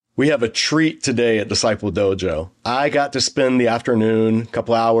We have a treat today at Disciple Dojo. I got to spend the afternoon, a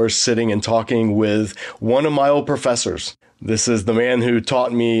couple hours sitting and talking with one of my old professors. This is the man who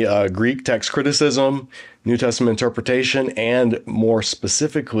taught me Greek text criticism, New Testament interpretation, and more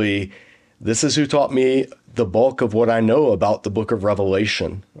specifically, this is who taught me the bulk of what I know about the book of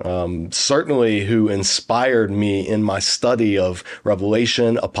Revelation. Certainly who inspired me in my study of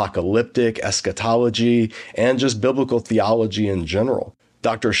Revelation, apocalyptic, eschatology, and just biblical theology in general.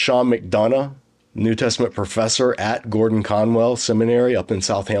 Dr. Sean McDonough, New Testament professor at Gordon Conwell Seminary up in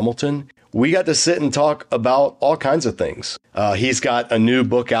South Hamilton. We got to sit and talk about all kinds of things. He's got a new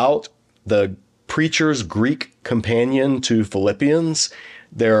book out, The Preacher's Greek Companion to Philippians.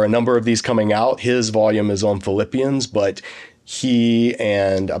 There are a number of these coming out. His volume is on Philippians, but he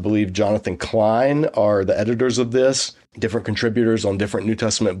and I believe Jonathan Klein are the editors of this, different contributors on different New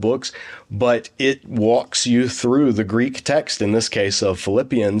Testament books, but it walks you through the Greek text, in this case of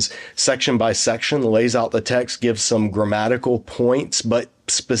Philippians, section by section, lays out the text, gives some grammatical points, but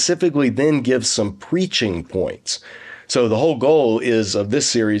specifically then gives some preaching points. So the whole goal of this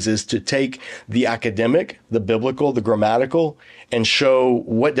series is to take the academic, the biblical, the grammatical, and show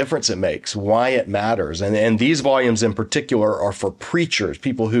what difference it makes, why it matters. And these volumes in particular are for preachers,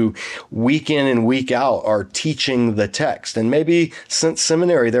 people who week in and week out are teaching the text. And maybe since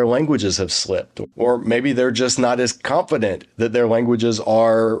seminary, their languages have slipped, or maybe they're just not as confident that their languages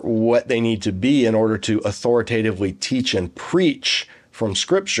are what they need to be in order to authoritatively teach and preach from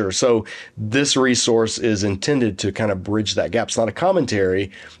Scripture. So this resource is intended to kind of bridge that gap. It's not a commentary,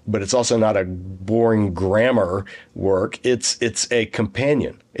 but it's also not a boring grammar work. It's a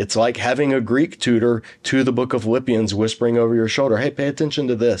companion. It's like having a Greek tutor to the book of Philippians whispering over your shoulder, hey, pay attention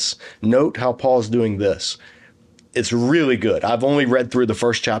to this. Note how Paul's doing this. It's really good. I've only read through the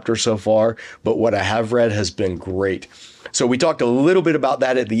first chapter so far, but what I have read has been great. So we talked a little bit about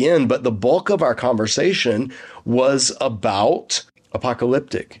that at the end, but the bulk of our conversation was about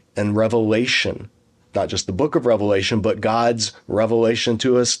apocalyptic and Revelation, not just the book of Revelation, but God's revelation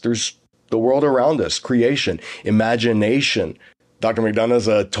to us through the world around us, creation, imagination. Dr. McDonough is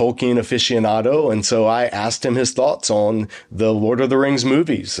a Tolkien aficionado, and so I asked him his thoughts on the Lord of the Rings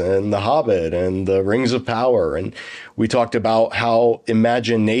movies and The Hobbit and the Rings of Power. And we talked about how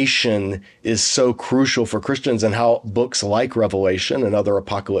imagination is so crucial for Christians and how books like Revelation and other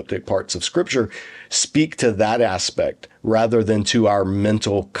apocalyptic parts of Scripture speak to that aspect rather than to our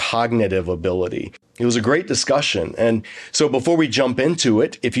mental cognitive ability. It was a great discussion. And so before we jump into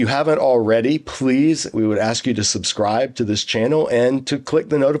it, if you haven't already, please, we would ask you to subscribe to this channel and to click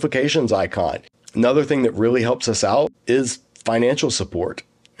the notifications icon. Another thing that really helps us out is financial support.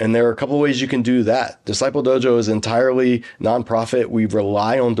 And there are a couple of ways you can do that. Disciple Dojo is entirely nonprofit. We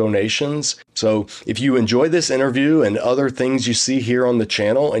rely on donations. So if you enjoy this interview and other things you see here on the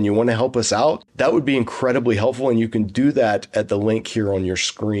channel and you want to help us out, that would be incredibly helpful. And you can do that at the link here on your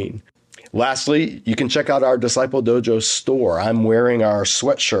screen. Lastly, you can check out our Disciple Dojo store. I'm wearing our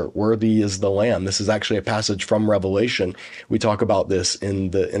sweatshirt, Worthy is the Lamb. This is actually a passage from Revelation. We talk about this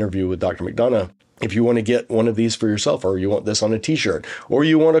in the interview with Dr. McDonough. If you want to get one of these for yourself, or you want this on a t-shirt, or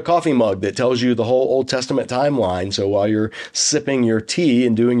you want a coffee mug that tells you the whole Old Testament timeline. So while you're sipping your tea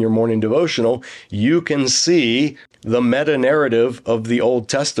and doing your morning devotional, you can see the meta narrative of the Old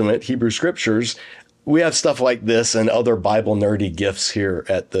Testament, Hebrew scriptures. We have stuff like this and other Bible nerdy gifts here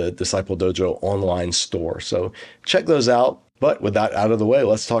at the Disciple Dojo online store. So check those out. But with that out of the way,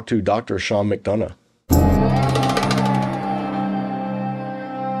 let's talk to Dr. Sean McDonough.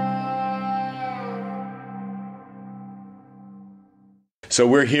 So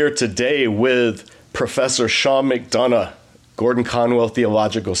we're here today with Professor Sean McDonough, Gordon Conwell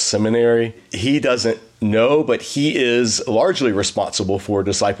Theological Seminary. He doesn't know, but he is largely responsible for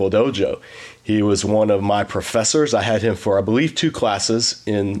Disciple Dojo. He was one of my professors. I had him for, I believe, 2 classes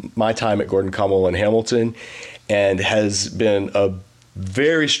in my time at Gordon Conwell in Hamilton, and has been a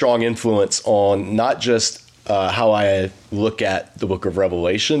very strong influence on not just how I look at the book of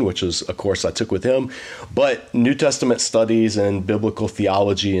Revelation, which is a course I took with him, but New Testament studies and biblical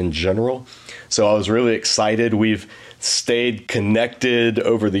theology in general. So I was really excited. We've stayed connected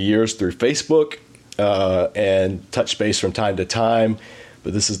over the years through Facebook and touch base from time to time.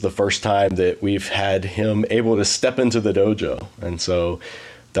 But this is the first time that we've had him able to step into the dojo. And so,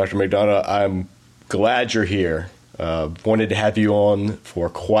 Dr. McDonough, I'm glad you're here. Wanted to have you on for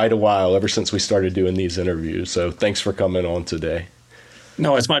quite a while, ever since we started doing these interviews. So thanks for coming on today.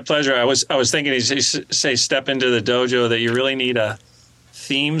 No, it's my pleasure. I was thinking, you say step into the dojo, that you really need a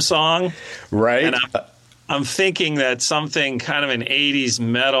theme song. Right. And I'm thinking that something kind of an 80s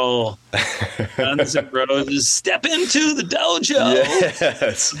metal, Guns N' Roses, step into the dojo.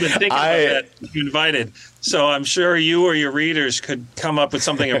 Yes. I've been thinking about that. You invited. So I'm sure you or your readers could come up with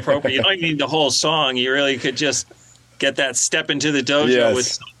something appropriate. You don't even need the whole song. You really could just get that step into the dojo with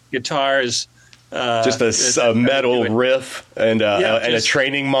some guitars. Just a metal riff and a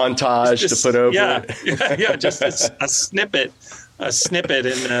training montage to put over it. Yeah, just a snippet,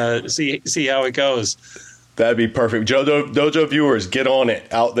 and see how it goes. That'd be perfect. Dojo viewers, get on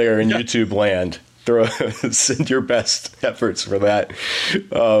it out there in YouTube land. Send your best efforts for that.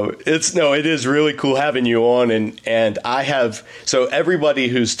 It is really cool having you on, and I have, so everybody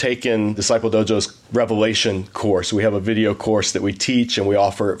who's taken Disciple Dojo's Revelation course, we have a video course that we teach and we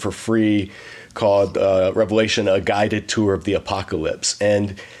offer it for free called Revelation, A Guided Tour of the Apocalypse.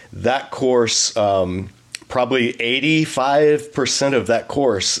 And that course, probably 85% of that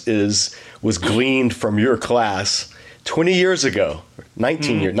course was gleaned from your class 20 years ago,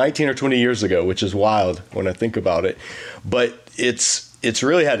 19 or 20 years ago, which is wild when I think about it. But it's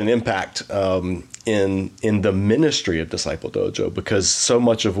really had an impact in the ministry of Disciple Dojo, because so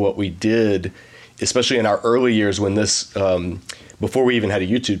much of what we did, especially in our early years when this, before we even had a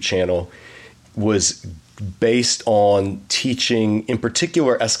YouTube channel, was based on teaching, in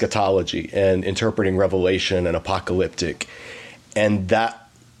particular, eschatology and interpreting Revelation and apocalyptic. And that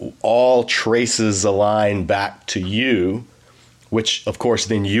all traces a line back to you, which, of course,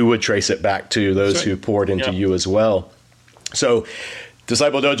 then you would trace it back to those who poured into you as well. So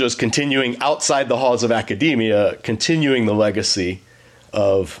Disciple Dojo is continuing outside the halls of academia, continuing the legacy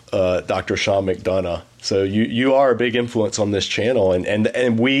of Dr. Sean McDonough. So you are a big influence on this channel.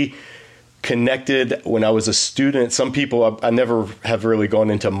 And we connected when I was a student. Some people, I never have really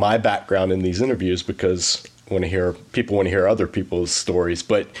gone into my background in these interviews because people want to hear other people's stories.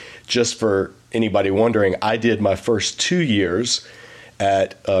 But just for anybody wondering, I did my first 2 years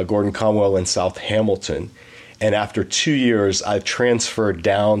at Gordon Conwell in South Hamilton. And after 2 years, I transferred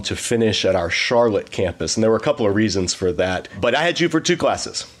down to finish at our Charlotte campus. And there were a couple of reasons for that. But I had you for 2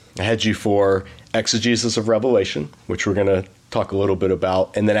 classes. I had you for Exegesis of Revelation, which we're going to talk a little bit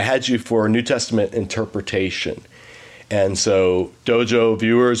about. And then I had you for New Testament interpretation. And so, Dojo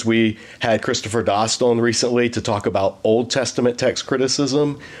viewers, we had Christopher Dost on recently to talk about Old Testament text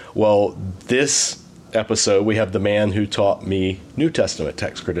criticism. Well, this episode, we have the man who taught me New Testament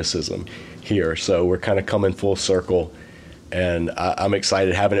text criticism here. So we're kind of coming full circle, and I'm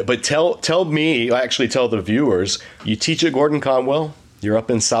excited having it. But tell the viewers, you teach at Gordon Conwell. You're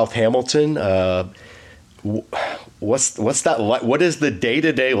up in South Hamilton. What's that like? What is the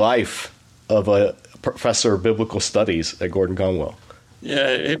day-to-day life of a professor of biblical studies at Gordon Conwell? Yeah,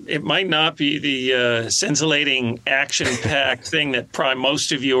 it might not be the scintillating, action-packed thing that probably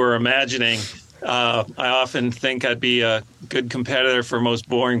most of you are imagining. I often think I'd be a good competitor for most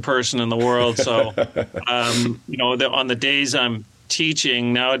boring person in the world. So, on the days I'm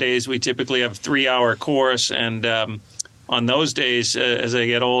teaching, nowadays we typically have a 3-hour course. And on those days, as I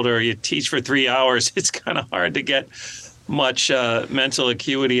get older, you teach for 3 hours. It's kind of hard to get much mental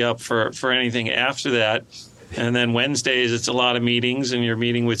acuity up for anything after that. And then Wednesdays, it's a lot of meetings, and you're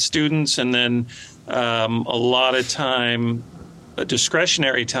meeting with students, and then a lot of time,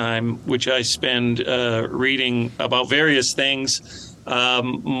 discretionary time, which I spend reading about various things.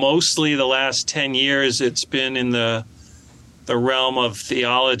 Mostly the last 10 years, it's been in the realm of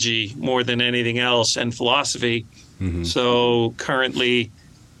theology more than anything else, and philosophy. Mm-hmm. So currently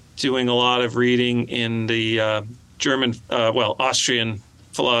doing a lot of reading in the Austrian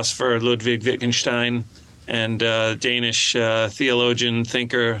philosopher Ludwig Wittgenstein and Danish theologian,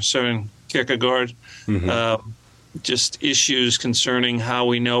 thinker Søren Kierkegaard. Mm-hmm. Just issues concerning how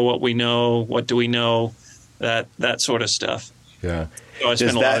we know, what do we know, that sort of stuff. Yeah. So I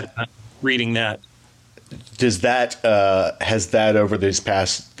spend a lot of time reading that. Does that, has that over this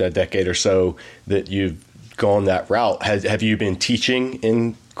past decade or so that you've gone that route, have you been teaching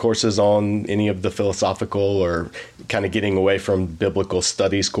in courses on any of the philosophical, or kind of getting away from biblical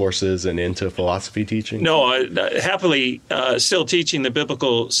studies courses and into philosophy teaching? No, happily still teaching the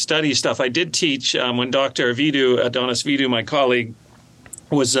biblical study stuff. I did teach when Dr. Adonis Vidu, my colleague,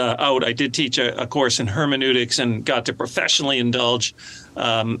 was out. I did teach a course in hermeneutics and got to professionally indulge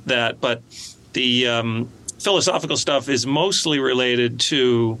that. But the philosophical stuff is mostly related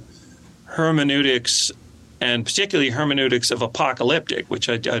to hermeneutics, and particularly hermeneutics of apocalyptic, which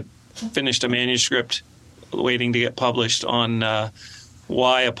I finished a manuscript waiting to get published on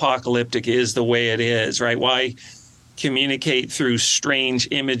why apocalyptic is the way it is, right? Why communicate through strange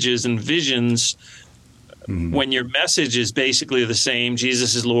images and visions when your message is basically the same,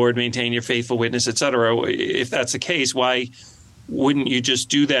 Jesus is Lord, maintain your faithful witness, etc. If that's the case, why wouldn't you just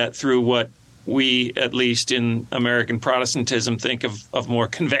do that through what we, at least in American Protestantism, think of more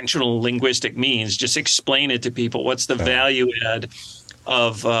conventional linguistic means? Just explain it to people. What's the value add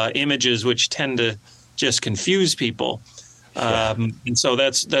of images, which tend to just confuse people? And so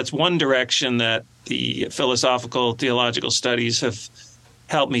that's one direction that the philosophical theological studies have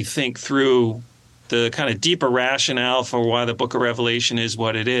helped me think through the kind of deeper rationale for why the book of Revelation is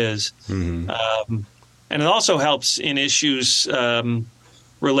what it is. And it also helps in issues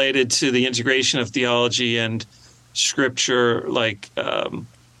related to the integration of theology and scripture, like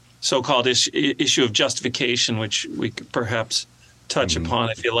so-called issue of justification, which we could perhaps touch upon,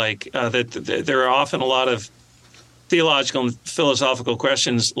 if you like. That there are often a lot of theological and philosophical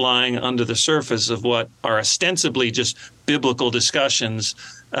questions lying under the surface of what are ostensibly just biblical discussions,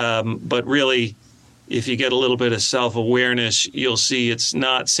 but really, if you get a little bit of self-awareness, you'll see it's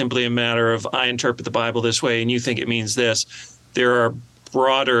not simply a matter of I interpret the Bible this way and you think it means this. There are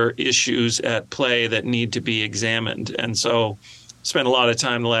broader issues at play that need to be examined. And so spent a lot of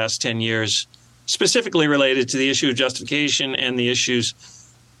time the last 10 years specifically related to the issue of justification and the issues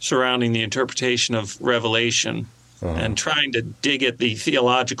surrounding the interpretation of Revelation, and trying to dig at the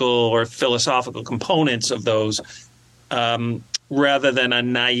theological or philosophical components of those, rather than a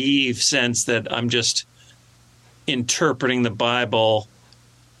naive sense that I'm just interpreting the Bible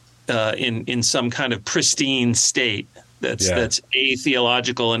in some kind of pristine state that's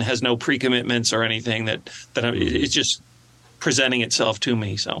atheological and has no pre-commitments or anything, that it's just presenting itself to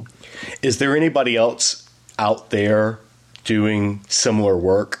me. So, is there anybody else out there doing similar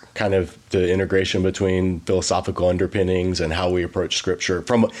work, kind of the integration between philosophical underpinnings and how we approach scripture?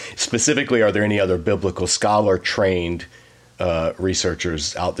 Specifically, are there any other biblical scholar trained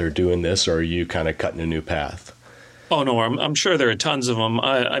researchers out there doing this, or are you kind of cutting a new path? Oh, no, I'm sure there are tons of them.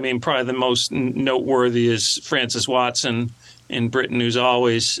 I mean, probably the most noteworthy is Francis Watson in Britain, who's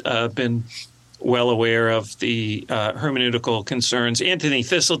always been well aware of the hermeneutical concerns. Anthony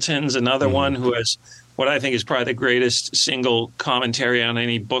Thistleton's another one who has what I think is probably the greatest single commentary on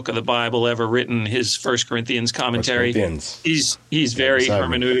any book of the Bible ever written, his 1 Corinthians commentary. He's very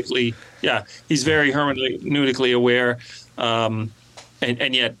hermeneutically, he's very hermeneutically aware, and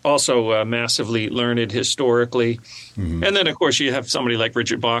yet also massively learned historically. And then, of course, you have somebody like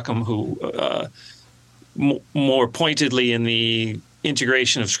Richard Bauckham, who more pointedly in the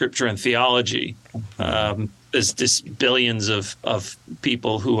integration of scripture and theology. There's just billions of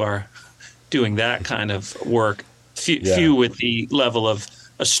people who are doing that kind of work. Few with the level of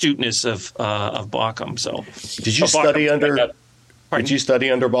astuteness of Bauckham. So, did you study under? Did you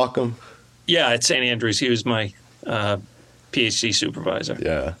study under Bauckham? Yeah, at St. Andrews. He was my PhD supervisor.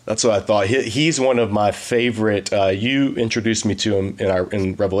 Yeah, that's what I thought. He's one of my favorite. You introduced me to him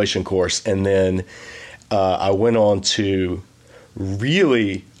in Revelation course, and then I went on to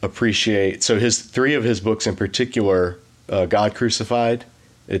really appreciate. So three of his books in particular, God Crucified.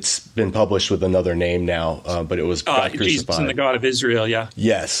 It's been published with another name now, but it was God Crucified. Jesus and the God of Israel, yeah.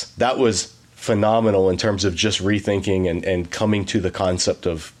 Yes, that was phenomenal in terms of just rethinking and coming to the concept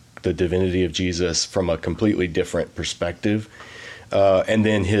of the divinity of Jesus from a completely different perspective. And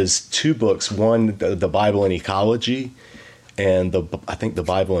then his two books, one, the Bible and Ecology, and I think the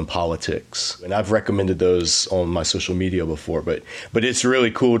Bible and Politics. And I've recommended those on my social media before, but it's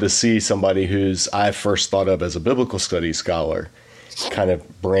really cool to see somebody who's I first thought of as a biblical studies scholar kind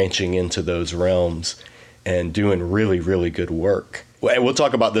of branching into those realms and doing really, really good work. And we'll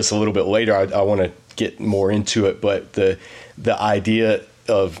talk about this a little bit later. I want to get more into it, but the idea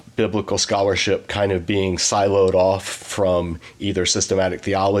of biblical scholarship kind of being siloed off from either systematic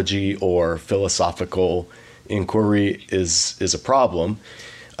theology or philosophical inquiry is a problem,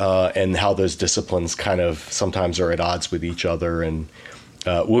 and how those disciplines kind of sometimes are at odds with each other. And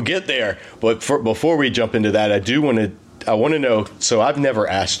we'll get there. But before we jump into that, I want to know, so I've never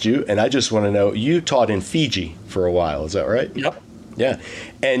asked you, and I just want to know, you taught in Fiji for a while, is that right? Yep. Yeah.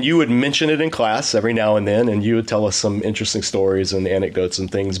 And you would mention it in class every now and then, and you would tell us some interesting stories and anecdotes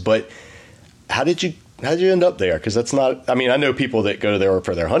and things, but how did you end up there? Because that's not, I mean, I know people that go there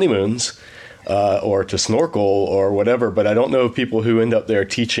for their honeymoons, or to snorkel or whatever, but I don't know people who end up there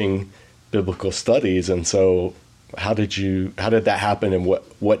teaching biblical studies. And so how did that happen, and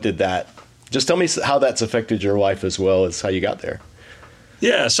what did that, just tell me how that's affected your life as well as how you got there.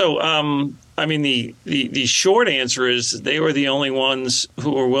 Yeah. So, I mean, the short answer is they were the only ones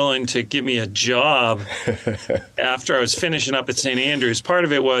who were willing to give me a job after I was finishing up at St. Andrews. Part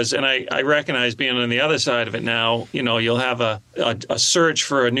of it was, and I recognize being on the other side of it now, you'll have a search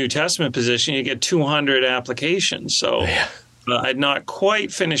for a New Testament position. You get 200 applications. So I'd not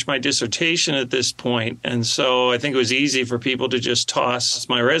quite finished my dissertation at this point, and so I think it was easy for people to just toss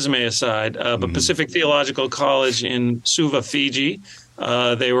my resume aside. But Pacific Theological College in Suva, Fiji,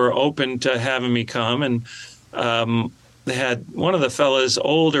 they were open to having me come, and they had one of the fellas,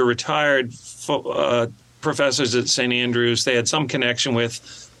 older, retired professors at St. Andrews, they had some connection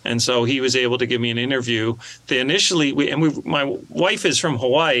with, and so he was able to give me an interview. They initially, my wife is from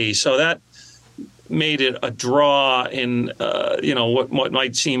Hawaii, so that made it a draw in, what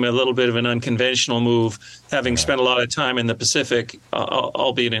might seem a little bit of an unconventional move, having spent a lot of time in the Pacific,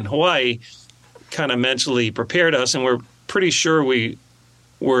 albeit in Hawaii, kind of mentally prepared us, and we're pretty sure we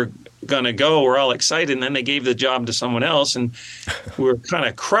were going to go. We're all excited, and then they gave the job to someone else, and we were kind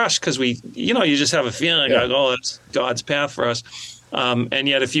of crushed because you just have a feeling like, oh, that's God's path for us. And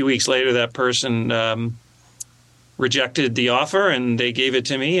yet a few weeks later, that person rejected the offer, and they gave it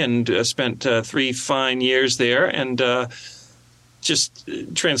to me, and spent 3 fine years there, and just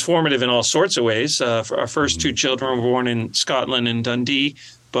transformative in all sorts of ways. Our first 2 children were born in Scotland in Dundee,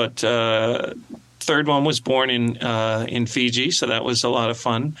 but third one was born in Fiji, so that was a lot of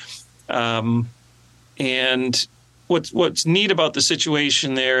fun. And what's neat about the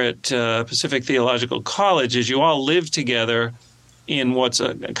situation there at Pacific Theological College is you all live together in what's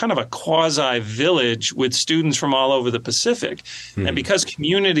a kind of a quasi-village with students from all over the Pacific. And because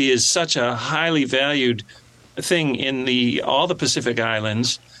community is such a highly valued thing in all the Pacific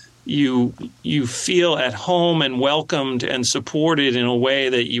Islands, you feel at home and welcomed and supported in a way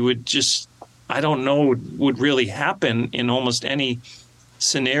that you would just, I don't know, would really happen in almost any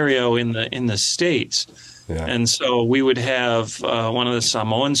scenario in the States. Yeah. And so we would have one of the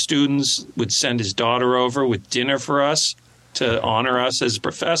Samoan students would send his daughter over with dinner for us to honor us as a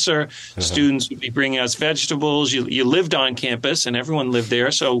professor. Students would be bringing us vegetables. You lived on campus, and everyone lived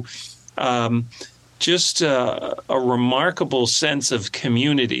there. So just a remarkable sense of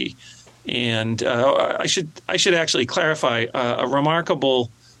community. And I should actually clarify a remarkable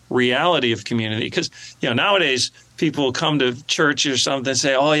reality of community, because nowadays people come to church or something and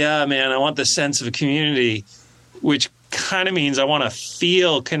say, oh yeah, man, I want the sense of a community, which kind of means I want to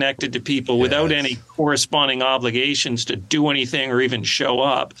feel connected to people without any corresponding obligations to do anything or even show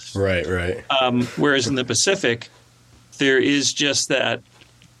up. Right. Whereas in the Pacific, there is just that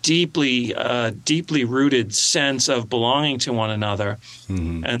deeply rooted sense of belonging to one another.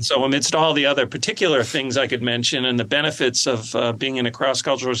 And so amidst all the other particular things I could mention and the benefits of being in a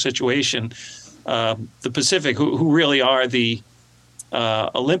cross-cultural situation, the Pacific, who really are the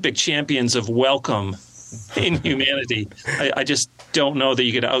Olympic champions of welcome in humanity, I just don't know that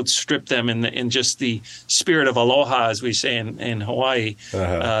you could outstrip them in just the spirit of aloha, as we say in Hawaii.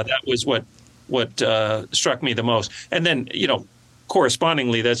 That was what struck me the most. And then,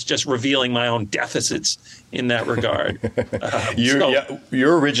 correspondingly, that's just revealing my own deficits in that regard.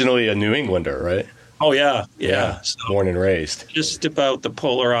 You're originally a New Englander, right? Oh, yeah. So, born and raised. Just about the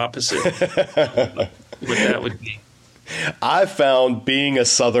polar opposite what that would be. I found being a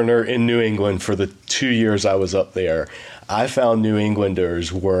Southerner in New England for the 2 years I was up there, I found New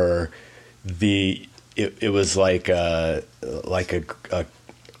Englanders were it was like a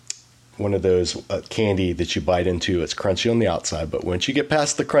one of those candy that you bite into. It's crunchy on the outside, but once you get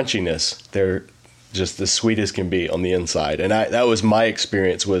past the crunchiness, they're just as sweet as can be on the inside. And that was my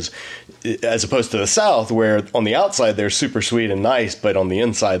experience, was as opposed to the South, where on the outside they're super sweet and nice, but on the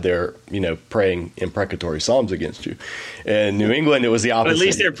inside they're, praying imprecatory psalms against you. In New England, it was the opposite. But at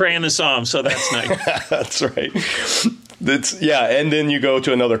least they're praying the psalms, so that's nice. That's right. And then you go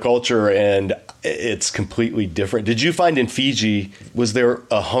to another culture and it's completely different. Did you find in Fiji, was there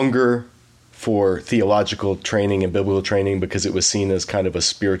a hunger for theological training and biblical training because it was seen as kind of a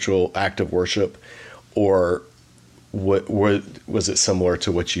spiritual act of worship? Or what was it similar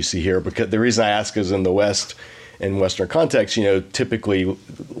to what you see here? Because the reason I ask is in the West, in Western context, typically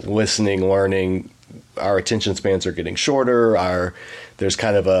listening, learning, our attention spans are getting shorter. There's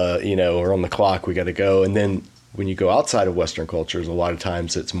kind of we're on the clock, we got to go. And then when you go outside of Western cultures, a lot of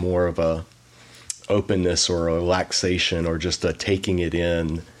times it's more of a openness or a relaxation or just a taking it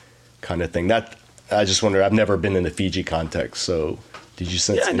in kind of thing. That I just wonder, I've never been in the Fiji context, so did you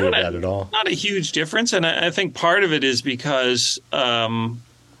sense any of that at all? Not a huge difference, and I think part of it is because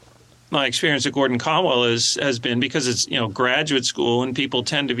my experience at Gordon Conwell has been because it's graduate school and people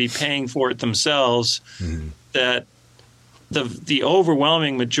tend to be paying for it themselves. That the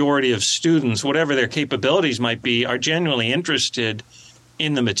overwhelming majority of students, whatever their capabilities might be, are genuinely interested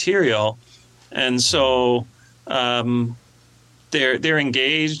in the material, and so they're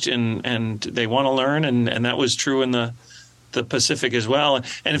engaged and they want to learn, and that was true in the Pacific as well. And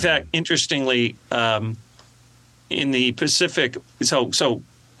in fact, interestingly, in the Pacific, so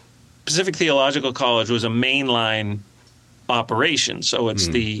Pacific Theological College was a mainline operation, so it's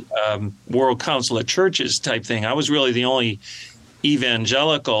the World Council of Churches type thing. I was really the only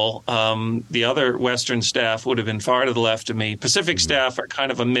evangelical. The other Western staff would have been far to the left of me. Pacific staff are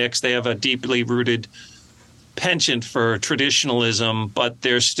kind of a mix. They have a deeply rooted penchant for traditionalism, but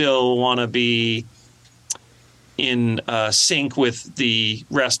they still want to be in sync with the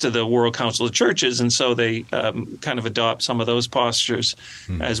rest of the World Council of Churches, and so they kind of adopt some of those postures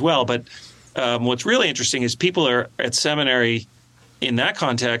as well. But what's really interesting is people are at seminary in that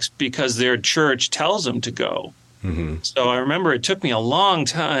context because their church tells them to go. So I remember it took me a long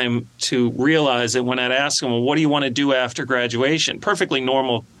time to realize that when I'd ask them, well, what do you want to do after graduation? Perfectly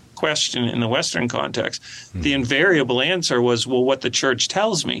normal question in the Western context. The invariable answer was, well, what the church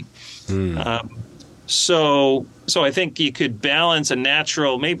tells me. So I think you could balance a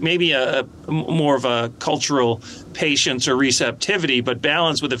natural, maybe a more of a cultural patience or receptivity, but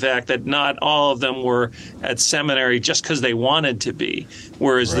balance with the fact that not all of them were at seminary just because they wanted to be,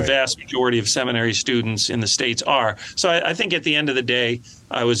 whereas the vast majority of seminary students in the States are. So I think at the end of the day,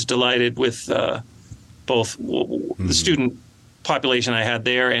 I was delighted with both the student population I had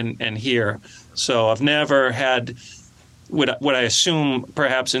there and here. So I've never had what I assume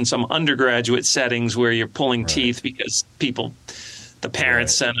perhaps in some undergraduate settings where you're pulling teeth because the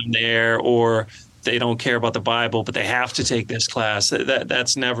parents send them there, or they don't care about the Bible, but they have to take this class.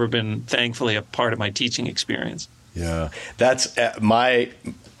 That's never been, thankfully, a part of my teaching experience. Yeah, that's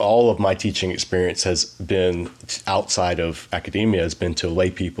all of my teaching experience has been outside of academia, has been to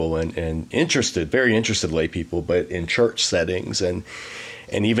lay people and very interested lay people, but in church settings and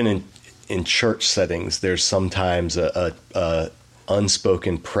even in church settings, there's sometimes a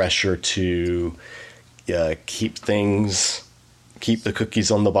unspoken pressure to keep the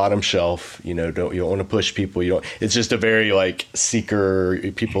cookies on the bottom shelf. You don't want to push people. It's just a very seeker.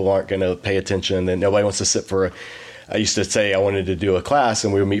 People aren't going to pay attention, and nobody wants to sit for. I used to say I wanted to do a class,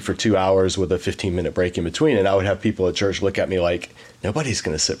 and we would meet for 2 hours with a 15-minute break in between, and I would have people at church look at me like, nobody's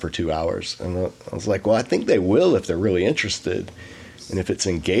going to sit for 2 hours, and I was like, well, I think they will if they're really interested. And if it's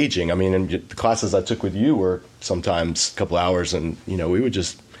engaging. I mean, the classes I took with you were sometimes a couple hours, and we would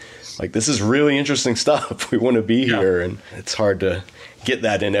just this is really interesting stuff. We want to be here, and it's hard to get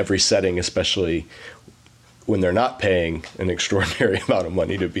that in every setting, especially when they're not paying an extraordinary amount of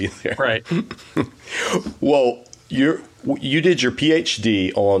money to be there. Right. Well, you did your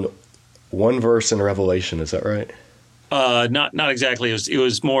PhD on one verse in Revelation, is that right? Not exactly. It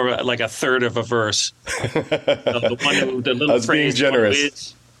was more like a third of a verse. The little phrase, being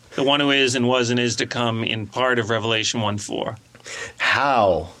generous. The one who is and was and is to come in part of Revelation 1:4.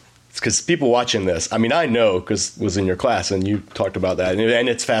 How? Because people watching this, I mean, I know because was in your class and you talked about that, and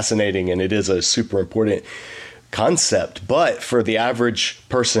it's fascinating and it is a super important concept. But for the average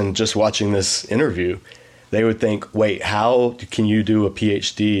person just watching this interview, they would think, wait, how can you do a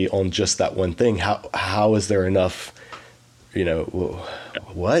PhD on just that one thing? How is there enough?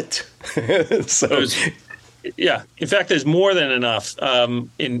 What? In fact, there's more than enough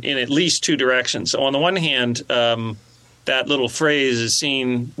in at least two directions. So on the one hand, that little phrase is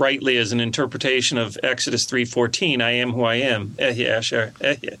seen rightly as an interpretation of Exodus 3:14, I am who I am, Ehyeh Asher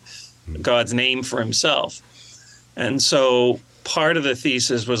Ehyeh, God's name for himself. And so part of the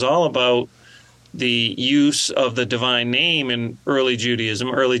thesis was all about the use of the divine name in early Judaism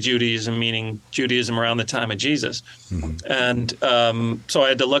meaning Judaism around the time of Jesus. And so I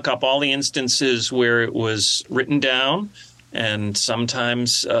had to look up all the instances where it was written down, and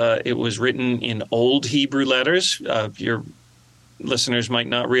sometimes it was written in old Hebrew letters. Your listeners might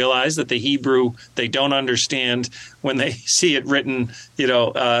not realize that the Hebrew they don't understand when they see it written,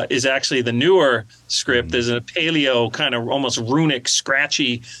 is actually the newer script. There's a paleo kind of almost runic,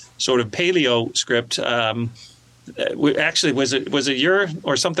 scratchy sort of paleo script. Actually, was it your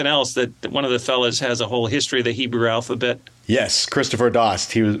or something else that one of the fellas has a whole history of the Hebrew alphabet? Yes, Christopher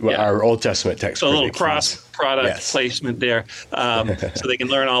Dost. He was our Old Testament text. So a little cross-product placement there, so they can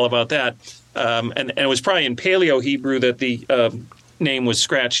learn all about that. And it was probably in Paleo Hebrew that the name was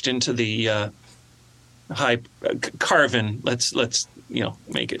scratched into the high carven. Let's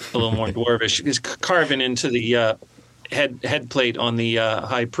make it a little more dwarvish. Is carven into the head plate on the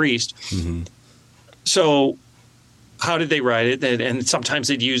high priest. So how did they write it? And sometimes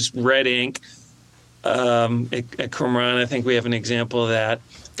they'd use red ink. At Qumran, I think we have an example of that.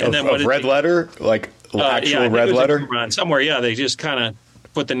 And of red letter, like actual red letter? Qumran, somewhere, yeah. They just kind of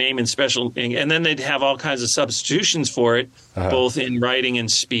put the name in special ink. And then they'd have all kinds of substitutions for it, both in writing and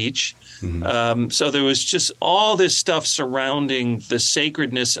speech. So there was just all this stuff surrounding the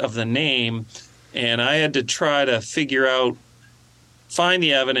sacredness of the name. And I had to try to find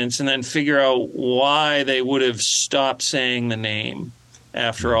the evidence and then figure out why they would have stopped saying the name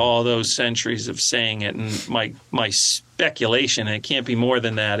after all those centuries of saying it. And my speculation, and it can't be more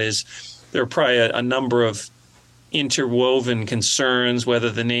than that, is there are probably a number of interwoven concerns, whether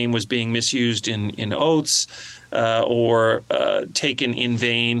the name was being misused in oaths or taken in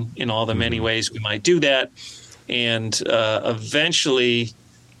vain in all the many ways we might do that. And eventually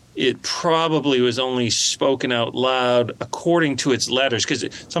it probably was only spoken out loud according to its letters, because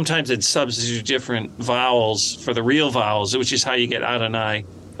sometimes it substitutes different vowels for the real vowels, which is how you get Adonai.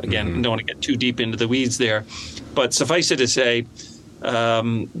 Again, don't want to get too deep into the weeds there. But suffice it to say,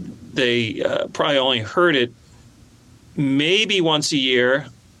 they probably only heard it maybe once a year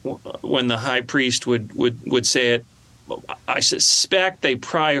when the high priest would say it. I suspect they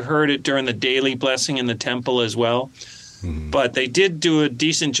probably heard it during the daily blessing in the temple as well. But they did do a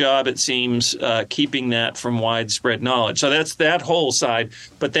decent job, it seems, keeping that from widespread knowledge. So that's that whole side.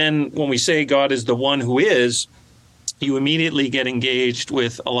 But then when we say God is the one who is, you immediately get engaged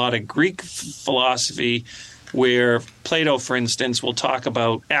with a lot of Greek philosophy, where Plato, for instance, will talk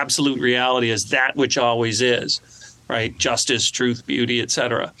about absolute reality as that which always is, right? Justice, truth, beauty,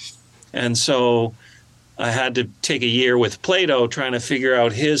 etc. And so I had to take a year with Plato trying to figure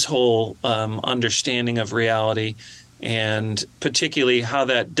out his whole understanding of reality, and particularly how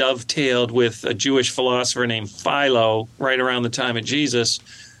that dovetailed with a Jewish philosopher named Philo right around the time of Jesus,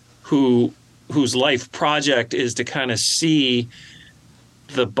 whose life project is to kind of see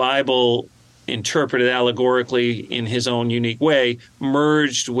the Bible interpreted allegorically in his own unique way,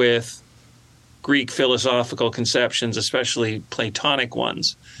 merged with Greek philosophical conceptions, especially Platonic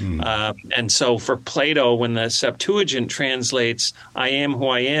ones. And so for Plato, when the Septuagint translates "I am who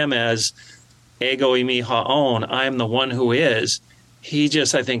I am" as ego eimi haon, I am the one who is, he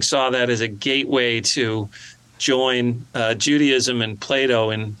just, I think, saw that as a gateway to join Judaism and Plato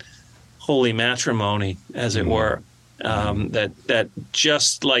in holy matrimony, as it were. That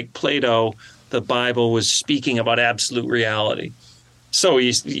just like Plato, the Bible was speaking about absolute reality. So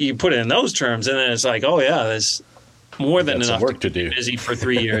you put it in those terms, and then it's like, oh yeah, there's more than enough work to do. Busy for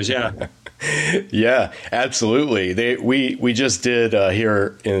 3 years, yeah. Yeah, absolutely. We just did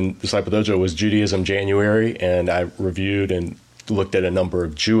here in Disciple Dojo was Judaism January, and I reviewed and looked at a number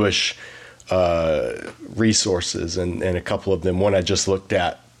of Jewish resources, and a couple of them. One I just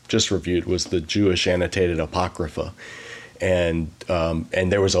reviewed was the Jewish Annotated Apocrypha, and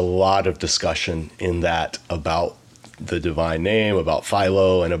there was a lot of discussion in that about the divine name, about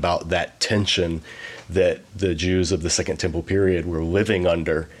Philo, and about that tension that the Jews of the Second Temple period were living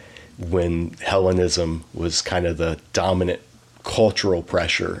under when Hellenism was kind of the dominant cultural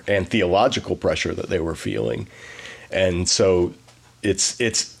pressure and theological pressure that they were feeling. And so it's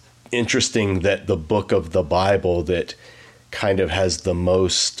interesting that the book of the Bible that kind of has the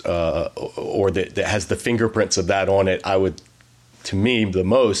most, or that has the fingerprints of that on it, to me, the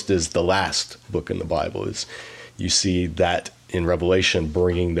most is the last book in the Bible. Is you see that in Revelation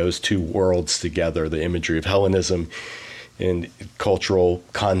bringing those two worlds together, the imagery of Hellenism and cultural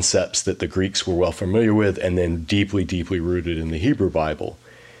concepts that the Greeks were well familiar with, and then deeply, deeply rooted in the Hebrew Bible,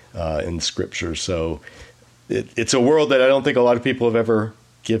 in the Scripture. So it's a world that I don't think a lot of people have ever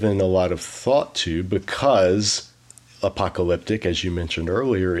given a lot of thought to, because apocalyptic, as you mentioned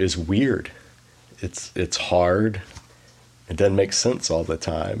earlier, is weird. It's hard. It doesn't make sense all the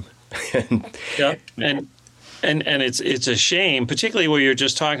time. Yeah, and it's a shame, particularly where you're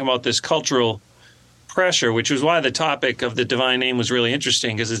just talking about this cultural pressure, which was why the topic of the divine name was really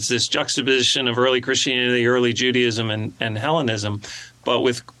interesting, because it's this juxtaposition of early Christianity, early Judaism, and Hellenism, but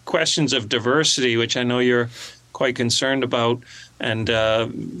with questions of diversity, which I know you're quite concerned about, and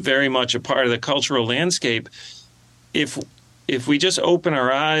very much a part of the cultural landscape. If we just open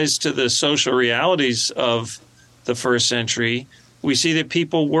our eyes to the social realities of the first century, we see that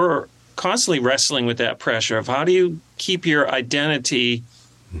people were constantly wrestling with that pressure of how do you keep your identity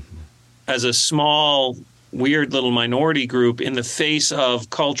as a small, weird little minority group in the face of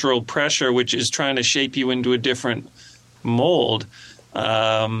cultural pressure, which is trying to shape you into a different mold.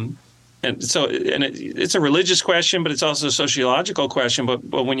 It's a religious question, but it's also a sociological question.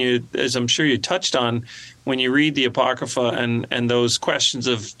 But when you, as I'm sure you touched on, when you read the Apocrypha and those questions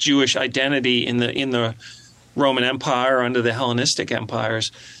of Jewish identity in the Roman Empire under the Hellenistic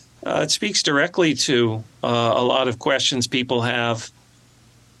empires, It speaks directly to a lot of questions people have.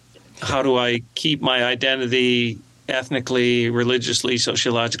 How do I keep my identity ethnically, religiously,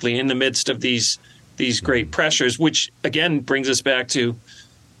 sociologically in the midst of these great pressures, which again brings us back to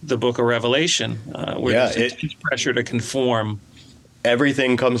the book of Revelation, where there's intense pressure to conform.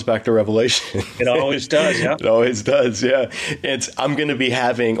 Everything comes back to Revelation. It always does, yeah. It always does, yeah. I'm going to be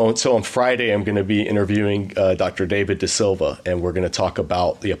on Friday, I'm going to be interviewing Dr. David De Silva, and we're going to talk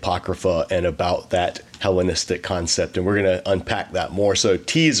about the Apocrypha and about that Hellenistic concept, and we're going to unpack that more. So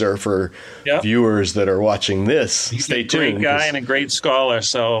teaser for viewers that are watching this. He's stay tuned. He's a great guy and a great scholar.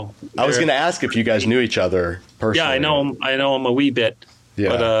 So I was going to ask if you guys knew each other personally. Yeah, I know him a wee bit.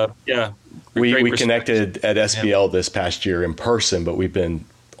 Yeah. But, We connected at SBL this past year in person, but we've been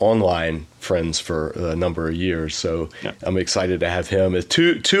online friends for a number of years. So I'm excited to have him as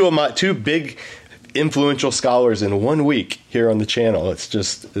two big influential scholars in 1 week here on the channel.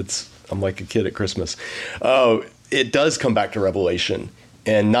 I'm like a kid at Christmas. It does come back to Revelation,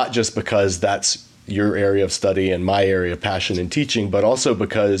 and not just because that's your area of study and my area of passion and teaching, but also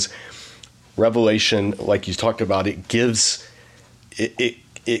because Revelation, like you talked about, it gives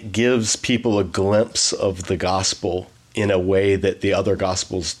people a glimpse of the gospel in a way that the other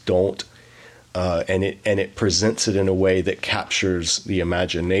gospels don't, and it presents it in a way that captures the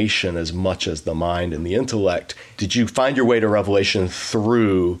imagination as much as the mind and the intellect. Did you find your way to Revelation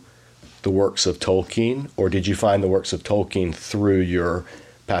through the works of Tolkien, or did you find the works of Tolkien through your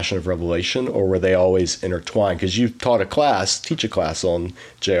passion of Revelation, or were they always intertwined? Because you teach a class on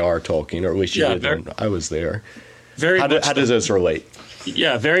J.R. Tolkien, or at least you did when I was there. How does this relate?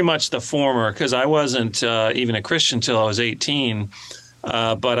 Yeah, very much the former, because I wasn't even a Christian till I was 18.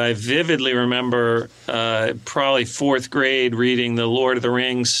 But I vividly remember probably fourth grade reading The Lord of the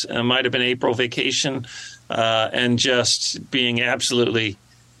Rings. It might have been April vacation, and just being absolutely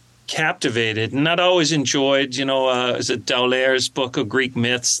captivated. Not always enjoyed, is it Daulaire's book of Greek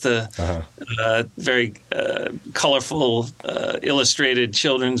myths, the very colorful illustrated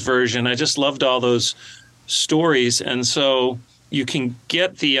children's version. I just loved all those stories. And so you can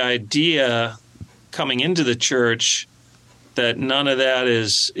get the idea coming into the church that none of that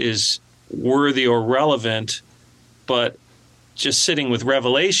is worthy or relevant, but just sitting with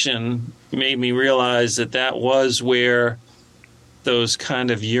Revelation made me realize that was where those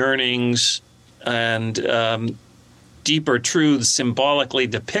kind of yearnings and deeper truths symbolically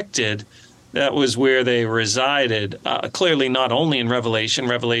depicted, that was where they resided. Clearly not only in Revelation.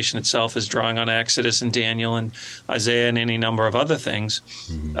 Revelation itself is drawing on Exodus and Daniel and Isaiah and any number of other things.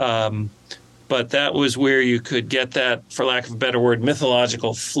 Mm-hmm. But that was where you could get that, for lack of a better word,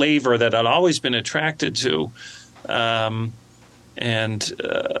 mythological flavor that I'd always been attracted to, and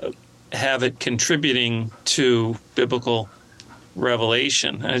have it contributing to biblical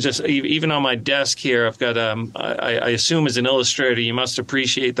revelation. I just, even on my desk here, I've got, I assume as an illustrator, you must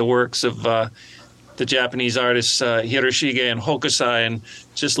appreciate the works of the Japanese artists Hiroshige and Hokusai, and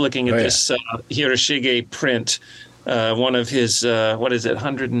just looking at this Hiroshige print, one of his,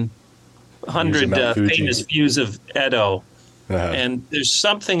 100 famous views of Edo. And there's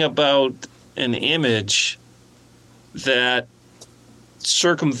something about an image that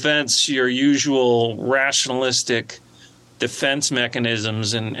circumvents your usual rationalistic defense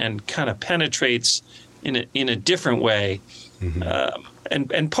mechanisms and kind of penetrates in a different way. Mm-hmm.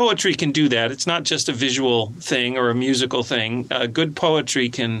 And poetry can do that. It's not just a visual thing or a musical thing. Good poetry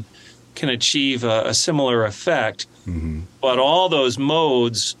can achieve a similar effect. Mm-hmm. But all those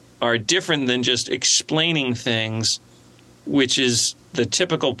modes are different than just explaining things, which is the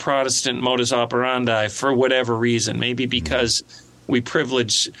typical Protestant modus operandi for whatever reason. Maybe because we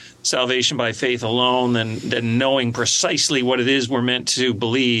privilege salvation by faith alone, than knowing precisely what it is we're meant to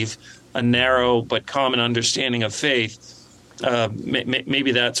believe, a narrow but common understanding of faith.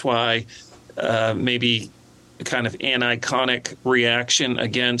 Maybe that's why maybe a kind of aniconic reaction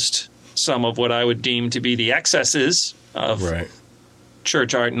against some of what I would deem to be the excesses of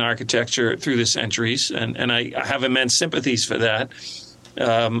church art and architecture through the centuries, and I have immense sympathies for that.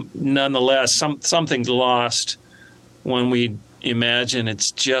 Nonetheless, something's lost when we imagine it's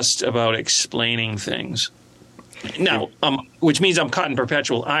just about explaining things. Now, which means I'm caught in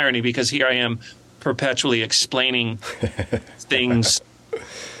perpetual irony, because here I am perpetually explaining things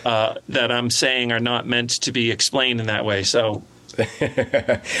that I'm saying are not meant to be explained in that way. So.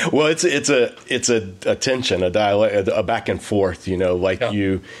 Well, it's a tension, a dialogue, a back and forth.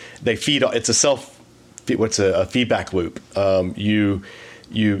 They feed. It's a feedback loop.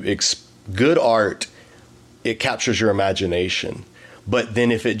 Good art, it captures your imagination, but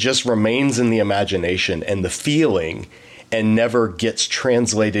then if it just remains in the imagination and the feeling, and never gets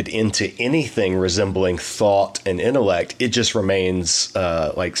translated into anything resembling thought and intellect. It just remains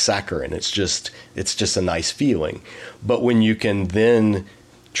like saccharine. It's just a nice feeling. But when you can then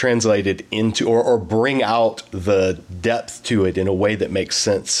translate it into or bring out the depth to it in a way that makes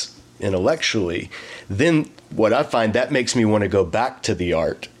sense intellectually, then what I find that makes me want to go back to the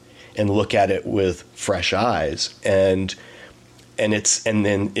art and look at it with fresh eyes, and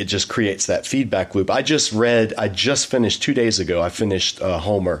then it just creates that feedback loop. I just finished 2 days ago. I finished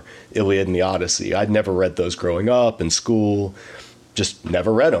Homer, Iliad and the Odyssey. I'd never read those growing up in school, just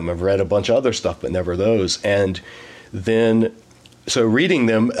never read them. I've read a bunch of other stuff, but never those. And then, so reading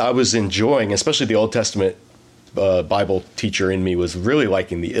them, I was enjoying, especially the Old Testament Bible teacher in me was really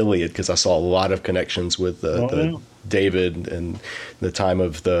liking the Iliad because I saw a lot of connections with the David and the time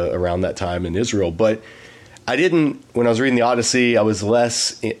of around that time in Israel. But I didn't, when I was reading the Odyssey, I was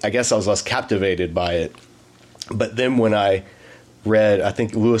less captivated by it. But then when I read, I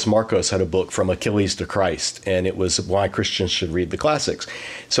think Louis Markos had a book, From Achilles to Christ, and it was why Christians should read the classics.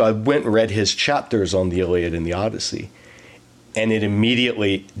 So I went and read his chapters on the Iliad and the Odyssey, and it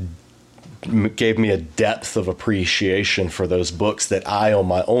immediately gave me a depth of appreciation for those books that I, on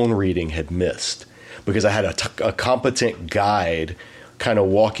my own reading, had missed, because I had a competent guide kind of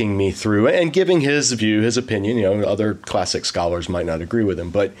walking me through and giving his view, his opinion. You know, other classic scholars might not agree with him,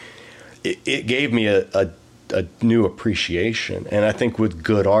 but it gave me a new appreciation. And I think with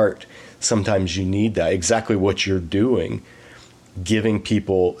good art, sometimes you need that, exactly what you're doing, giving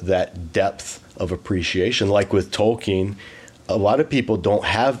people that depth of appreciation. Like with Tolkien, a lot of people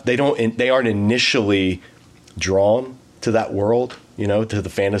they aren't initially drawn to that world, you know, to the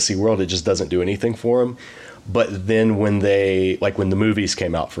fantasy world. It just doesn't do anything for them. But then when the movies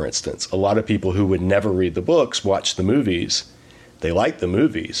came out, for instance, a lot of people who would never read the books watched the movies. They liked the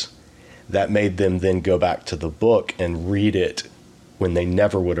movies. That made them then go back to the book and read it when they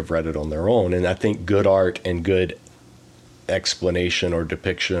never would have read it on their own. And I think good art and good explanation or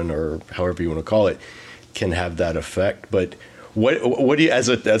depiction, or however you want to call it, can have that effect. But what do you, as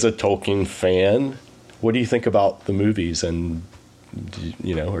a Tolkien fan, what do you think about the movies? And,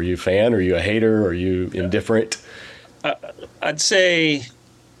 you know, are you a fan? Are you a hater? Are you indifferent? I'd say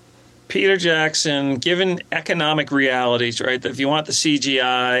Peter Jackson, given economic realities, right? If you want the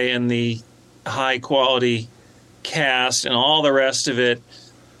CGI and the high quality cast and all the rest of it,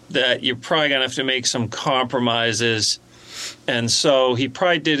 that you're probably going to have to make some compromises. And so he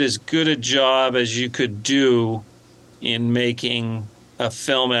probably did as good a job as you could do in making a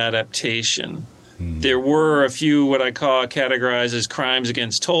film adaptation. There were a few what I categorize as crimes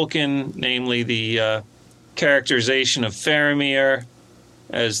against Tolkien, namely the characterization of Faramir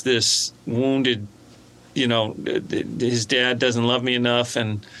as this wounded, you know, his dad doesn't love me enough,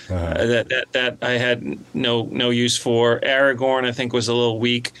 and that I had no use for. Aragorn, I think, was a little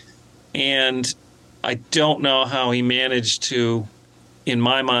weak, and I don't know how he managed to, in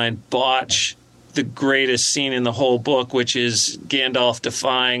my mind, botch the greatest scene in the whole book, which is Gandalf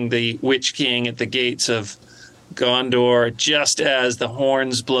defying the Witch King at the gates of Gondor, just as the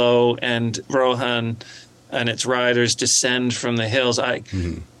horns blow and Rohan and its riders descend from the hills. I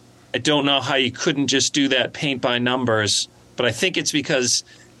don't know how you couldn't just do that paint by numbers, but I think it's because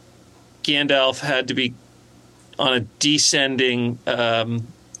Gandalf had to be on a descending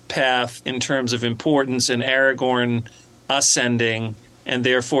path in terms of importance, and Aragorn ascending, and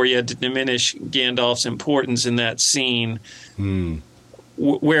therefore you had to diminish Gandalf's importance in that scene.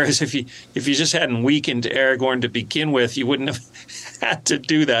 Whereas if you just hadn't weakened Aragorn to begin with, you wouldn't have had to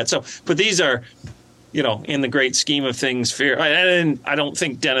do that. So, but these are, you know, in the great scheme of things, fair. I don't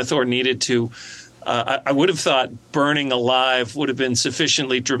think Denethor needed to. I would have thought burning alive would have been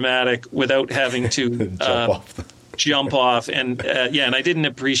sufficiently dramatic without having to jump off. And and I didn't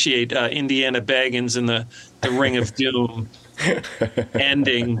appreciate Indiana Baggins in the Ring of Doom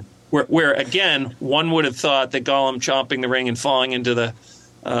ending, where again one would have thought that Gollum chomping the ring and falling into the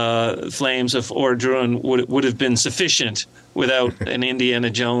flames of Ordruin would have been sufficient without an Indiana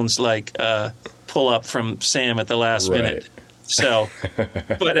Jones like pull up from Sam at the last minute. So,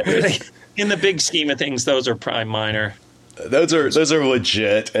 but in the big scheme of things, those are probably minor. Those are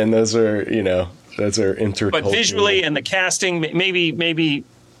legit, and those are intercultural. But visually and the casting, maybe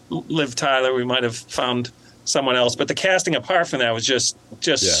Liv Tyler, we might have found someone else, but the casting apart from that was just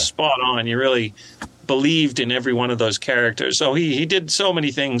spot on. You really believed in every one of those characters. So he did so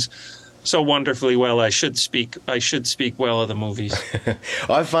many things so wonderfully well. I should speak well of the movies.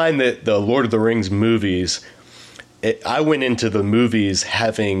 I find that the Lord of the Rings movies, I went into the movies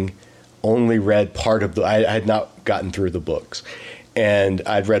having only read part of I had not gotten through the books, and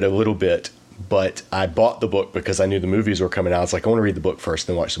I'd read a little bit, but I bought the book because I knew the movies were coming out. I was like, I want to read the book first,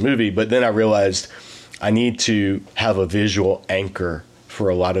 then watch the movie. But then I realized I need to have a visual anchor for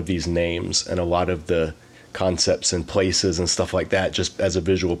a lot of these names and a lot of the concepts and places and stuff like that. Just as a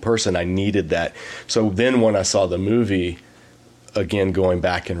visual person, I needed that. So then when I saw the movie, again, going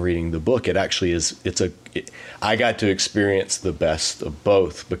back and reading the book, it actually is, I got to experience the best of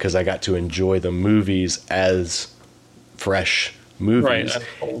both because I got to enjoy the movies as fresh movies.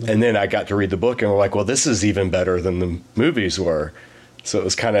 Right. And then I got to read the book and we're like, well, this is even better than the movies were. So it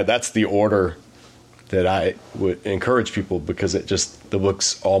was kind of, that's the order that I would encourage people, because the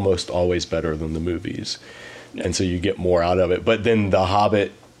book's almost always better than the movies. And so you get more out of it. But then the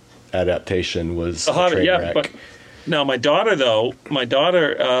Hobbit adaptation was The Hobbit, yeah. But now my daughter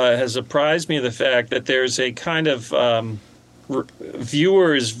has apprised me of the fact that there's a kind of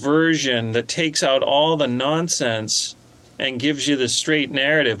viewer's version that takes out all the nonsense and gives you the straight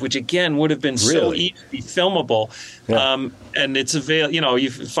narrative, which again would have been so easily filmable. Yeah. And it's available.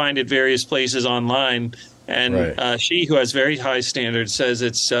 You find it various places online. And she, who has very high standards, says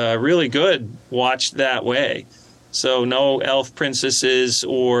it's really good watched that way. So no elf princesses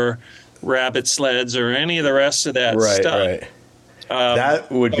or rabbit sleds or any of the rest of that stuff. Right. That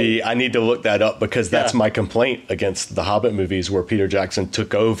would be, I need to look that up, because that's my complaint against the Hobbit movies, where Peter Jackson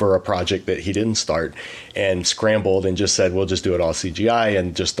took over a project that he didn't start and scrambled and just said, we'll just do it all CGI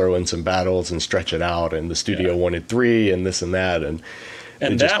and just throw in some battles and stretch it out. And the studio wanted 3 and this and that. And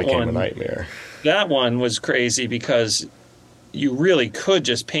it just became a nightmare. That one was crazy because you really could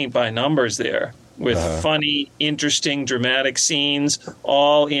just paint by numbers there with funny, interesting, dramatic scenes,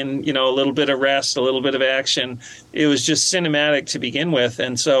 all in, a little bit of rest, a little bit of action. It was just cinematic to begin with.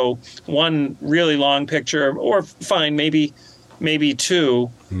 And so one really long picture, or fine, maybe 2,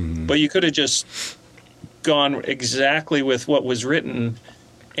 but you could have just gone exactly with what was written.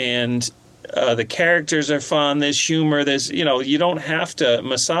 And the characters are fun. There's humor. There's, you don't have to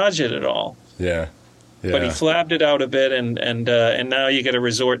massage it at all. Yeah. But he flabbed it out a bit, and now you got to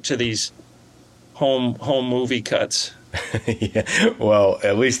resort to these home movie cuts. Well,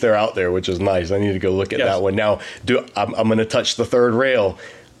 at least they're out there, which is nice. I need to go look at that one now. I'm going to touch the third rail,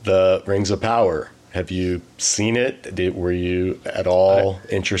 the Rings of Power. Have you seen it? Were you at all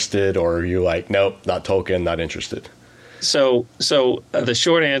interested, or are you like, nope, not Tolkien, not interested? So the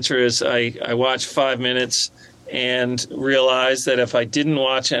short answer is I watched 5 minutes and realized that if I didn't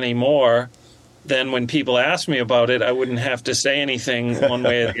watch any more, then when people asked me about it, I wouldn't have to say anything one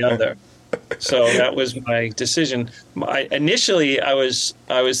way or the other. So that was my decision. Initially, I was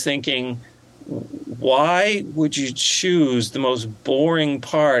thinking, why would you choose the most boring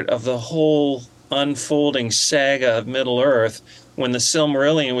part of the whole unfolding saga of Middle-earth when the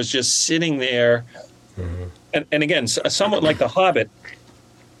Silmarillion was just sitting there? Mm-hmm. And again, somewhat like The Hobbit,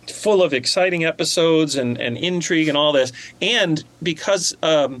 full of exciting episodes and intrigue and all this. And because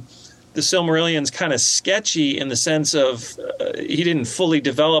the Silmarillion's kind of sketchy in the sense of he didn't fully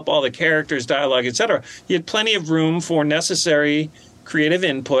develop all the characters, dialogue, etc. He had plenty of room for necessary creative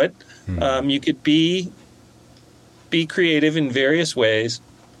input. You could be creative in various ways.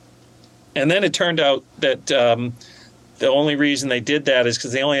 And then it turned out that the only reason they did that is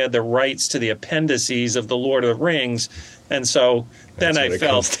because they only had the rights to the appendices of The Lord of the Rings. And so then I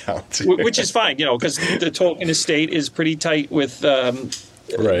felt, which is fine, because the Tolkien estate is pretty tight with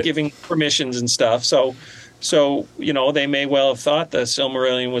giving permissions and stuff. So they may well have thought the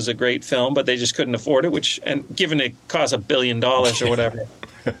Silmarillion was a great film, but they just couldn't afford it, and given it cost $1 billion or whatever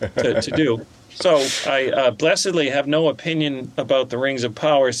to do. So I blessedly have no opinion about the Rings of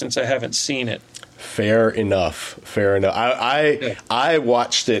Power since I haven't seen it. Fair enough. I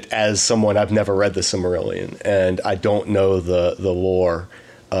watched it as someone, I've never read the Silmarillion, and I don't know the lore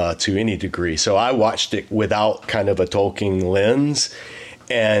to any degree. So I watched it without kind of a Tolkien lens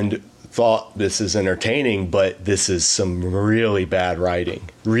and thought, this is entertaining, but this is some really bad writing.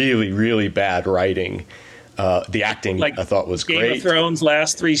 Really, really bad writing. The acting, I thought, was great. Game of Thrones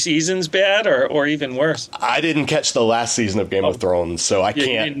last 3 seasons bad, or even worse? I didn't catch the last season of Game of Thrones, so I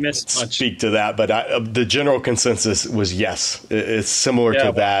can't speak to that. But the general consensus was yes, it's similar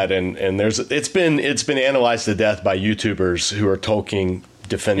to that, and it's been analyzed to death by YouTubers who are Tolkien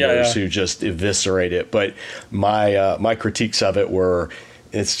defenders who just eviscerate it. But my critiques of it were,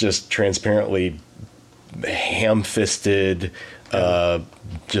 it's just transparently ham-fisted,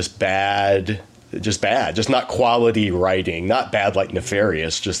 just bad. Just not quality writing, not bad like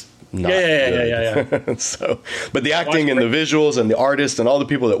Nefarious, just not good. So, but the acting and the visuals and the artists and all the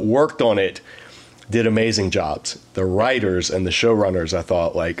people that worked on it did amazing jobs. The writers and the showrunners, I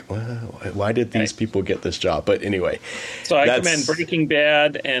thought, like, well, why did these people get this job? But anyway. So I commend Breaking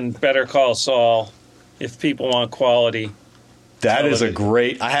Bad and Better Call Saul if people want quality. That is a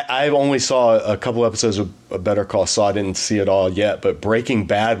great. I only saw a couple episodes of Better Call Saul. I didn't see it all yet, but Breaking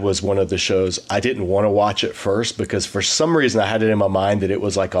Bad was one of the shows I didn't want to watch at first because for some reason I had it in my mind that it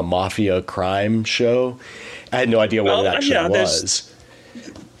was like a mafia crime show. I had no idea what it actually was.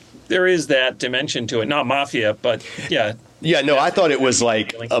 There is that dimension to it, not mafia, but yeah. Yeah, no, I thought it was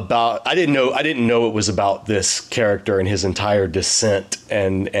like about. I didn't know it was about this character and his entire descent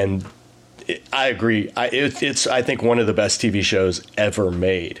and. I agree. It's I think one of the best TV shows ever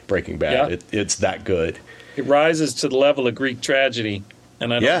made. Breaking Bad. Yeah. It's that good. It rises to the level of Greek tragedy,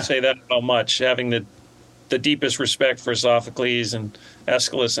 and I don't say that about much. Having the deepest respect for Sophocles and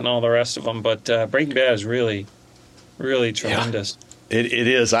Aeschylus and all the rest of them, but Breaking Bad is really, really tremendous. Yeah. It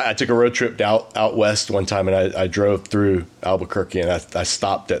is. I took a road trip out west one time, and I drove through Albuquerque, and I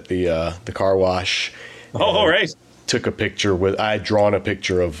stopped at the car wash. Oh, right. Took a picture I had drawn a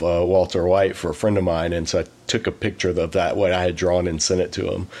picture of Walter White for a friend of mine, and so I took a picture of that what I had drawn and sent it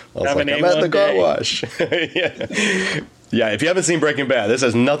to him. I was like, I'm at the car wash. Yeah. If you haven't seen Breaking Bad, this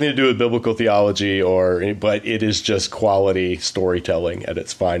has nothing to do with biblical theology but it is just quality storytelling at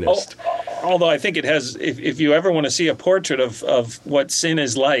its finest. Although I think it has, if you ever want to see a portrait of what sin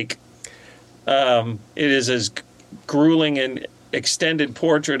is like, it is as grueling and extended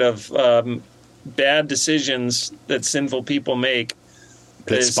portrait of bad decisions that sinful people make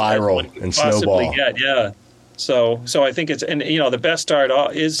that spiral and snowball. Yeah. So I think it's, and the best art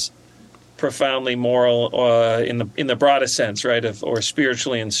is profoundly moral in the broadest sense, right? Or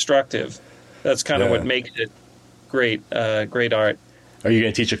spiritually instructive. That's kind of what makes it great art. Are you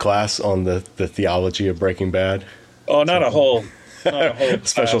going to teach a class on the theology of Breaking Bad? Oh, not a whole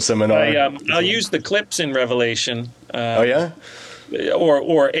special seminar. I'll use the clips in Revelation. Oh yeah.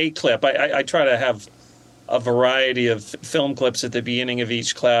 Or a clip. I try to have a variety of film clips at the beginning of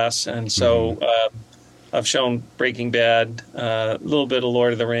each class, and so I've shown Breaking Bad, a little bit of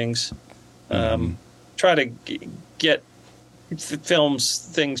Lord of the Rings. Try to get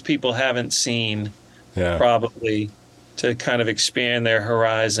things people haven't seen, probably, to kind of expand their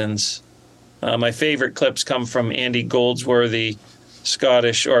horizons. My favorite clips come from Andy Goldsworthy,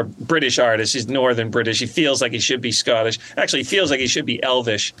 Scottish or British artist. He's Northern British. He feels like he should be Scottish. Actually, he feels like he should be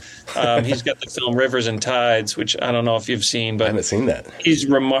Elvish. He's got the film Rivers and Tides, which I don't know if you've seen, but I haven't seen that.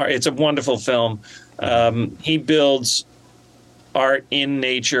 It's a wonderful film. He builds art in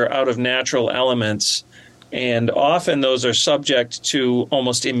nature out of natural elements, and often those are subject to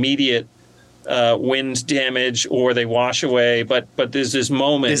almost immediate wind damage, or they wash away. But there's this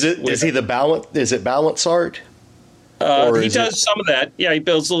moment. Is it balance art? He does some of that. Yeah, he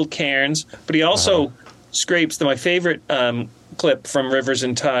builds little cairns, but he also scrapes my favorite clip from Rivers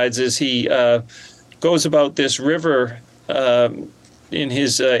and Tides is he goes about this river in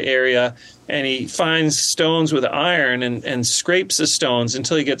his area, and he finds stones with iron and scrapes the stones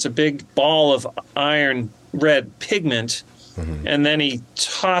until he gets a big ball of iron red pigment, and then he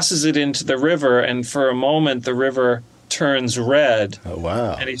tosses it into the river, and for a moment the river turns red. Oh,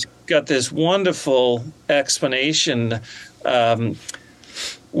 wow. And he's got this wonderful explanation,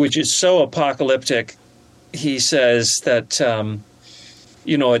 which is so apocalyptic. He says that,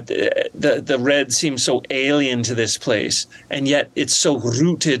 the red seems so alien to this place, and yet it's so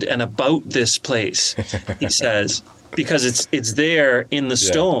rooted and about this place, he says, because it's there in the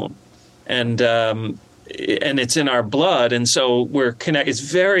stone, and it's in our blood, and so we're connected. It's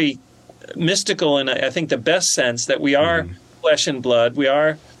very mystical in, I think, the best sense that we are flesh and blood. We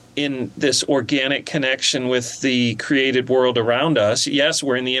are in this organic connection with the created world around us. Yes,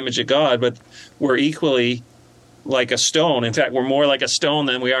 we're in the image of God, but we're equally like a stone. In fact, we're more like a stone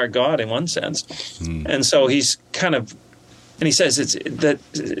than we are God in one sense. And so he's kind of, and he says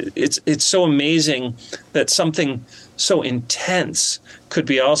it's so amazing that something so intense could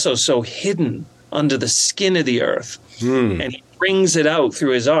be also so hidden under the skin of the earth. And he brings it out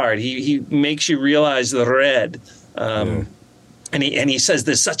through his art. He makes you realize the red. And he says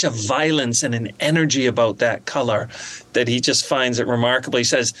there's such a violence and an energy about that color that he just finds it remarkable. He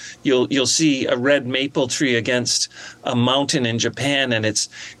says you'll see a red maple tree against a mountain in Japan, and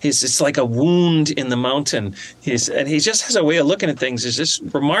it's like a wound in the mountain. He just has a way of looking at things. It's just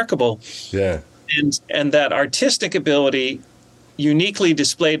remarkable. Yeah. And that artistic ability, uniquely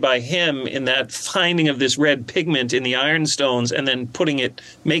displayed by him in that finding of this red pigment in the ironstones and then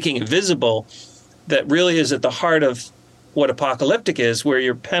making it visible, that really is at the heart of what apocalyptic is, where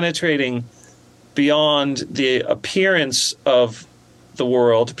you're penetrating beyond the appearance of the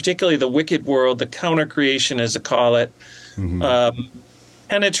world, particularly the wicked world, the counter-creation, as they call it,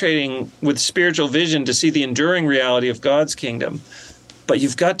 penetrating with spiritual vision to see the enduring reality of God's kingdom. But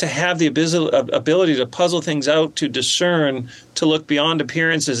you've got to have the ability to puzzle things out, to discern, to look beyond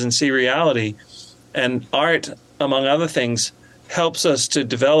appearances and see reality. And art, among other things, helps us to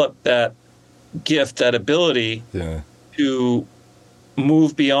develop that gift, that ability to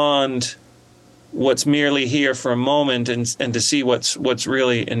move beyond what's merely here for a moment and to see what's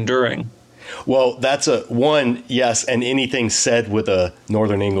really enduring. Well, that's yes, and anything said with a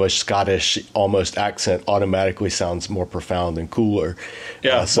Northern English, Scottish almost accent automatically sounds more profound and cooler.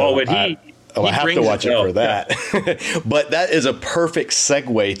 Yeah, I have to watch it for that. Yeah. But that is a perfect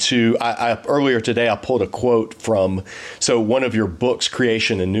segue to, earlier today I pulled a quote from, one of your books,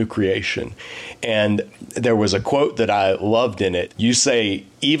 Creation and New Creation. And there was a quote that I loved in it. You say,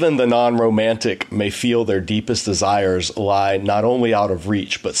 even the non-romantic may feel their deepest desires lie not only out of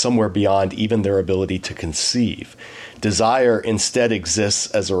reach, but somewhere beyond even their ability to conceive. Desire instead exists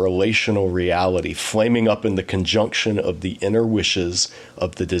as a relational reality, flaming up in the conjunction of the inner wishes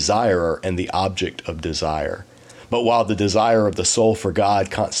of the desirer and the object of desire. But while the desire of the soul for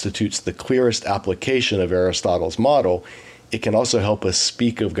God constitutes the clearest application of Aristotle's model, it can also help us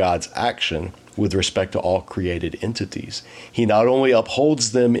speak of God's action with respect to all created entities. He not only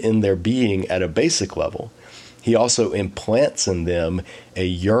upholds them in their being at a basic level, he also implants in them a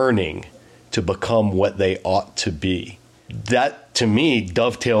yearning to become what they ought to be. That, to me,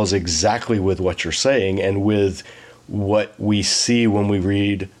 dovetails exactly with what you're saying and with what we see when we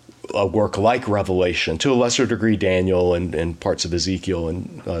read a work like Revelation, to a lesser degree Daniel and parts of Ezekiel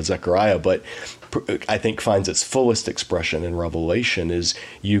and Zechariah, but I think finds its fullest expression in Revelation is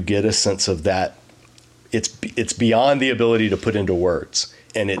you get a sense of that it's beyond the ability to put into words.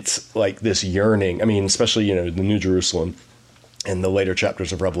 And it's like this yearning, I mean, especially, the New Jerusalem and the later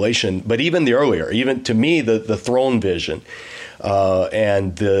chapters of Revelation, but even the earlier, even to me, the throne vision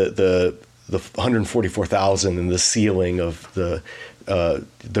and the 144,000 and the sealing of the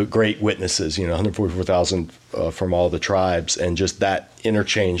great witnesses, 144,000 from all the tribes, and just that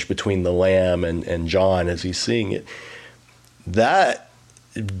interchange between the Lamb and John as he's seeing it, that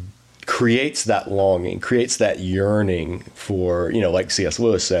creates that longing, creates that yearning for, like C.S.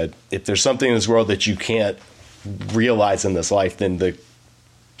 Lewis said, if there's something in this world that you can't realize in this life, then the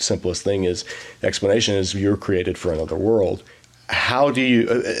simplest thing is, explanation is you're created for another world. How do you,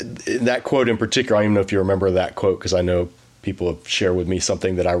 that quote in particular, I don't even know if you remember that quote, because I know people have shared with me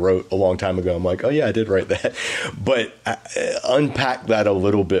something that I wrote a long time ago. I'm like, oh yeah, I did write that. But unpack that a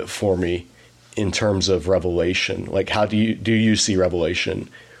little bit for me in terms of Revelation. Like, how do you see Revelation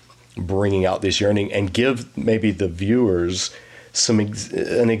bringing out this yearning, and give maybe the viewers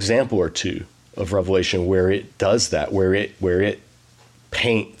an example or two of Revelation where it does that, where it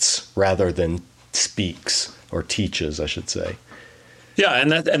paints rather than speaks, or teaches, I should say. Yeah,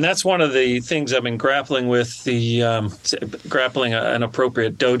 and that's one of the things I've been grappling with, grappling an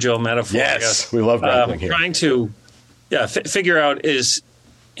appropriate dojo metaphor. Yes, we love grappling here. Trying to, figure out is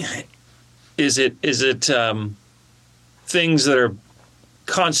it things that are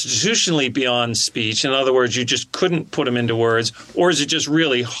constitutionally beyond speech? In other words, you just couldn't put them into words, or is it just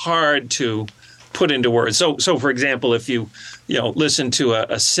really hard to put into words? So for example, if you listen to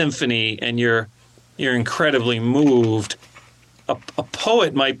a symphony and you're incredibly moved, a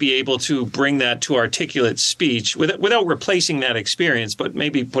poet might be able to bring that to articulate speech without replacing that experience, but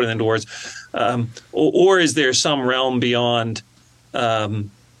maybe put it into words. Or is there some realm beyond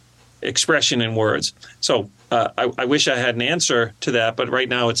expression in words? So I wish I had an answer to that, but right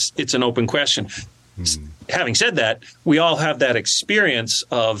now it's an open question. Mm-hmm. Having said that, we all have that experience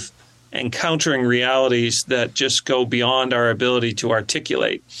of encountering realities that just go beyond our ability to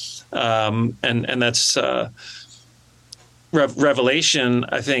articulate, and that's Revelation.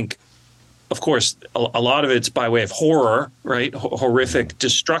 I think, of course, a lot of it's by way of horror, right? Horrific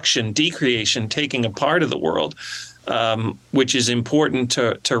destruction, decreation, taking apart of the world, which is important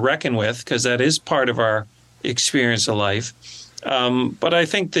to reckon with, because that is part of our experience of life. But I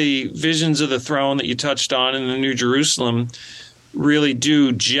think the visions of the throne that you touched on in the New Jerusalem really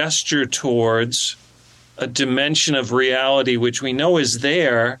do gesture towards a dimension of reality which we know is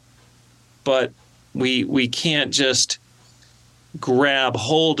there, but we can't just grab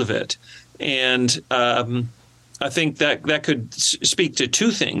hold of it. And I think that could speak to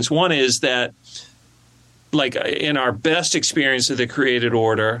two things. One is that, like in our best experience of the created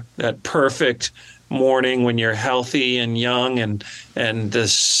order, that perfect morning when you're healthy and young and the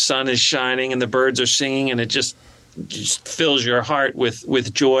sun is shining and the birds are singing, and it just fills your heart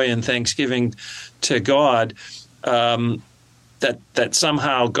with joy and thanksgiving to God. that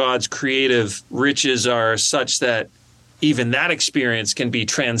somehow God's creative riches are such that even that experience can be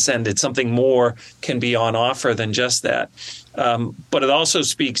transcended. Something more can be on offer than just that. But it also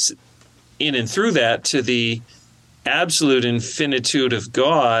speaks in and through that to the absolute infinitude of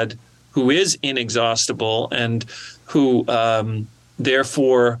God, who is inexhaustible and who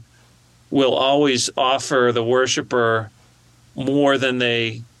therefore will always offer the worshiper more than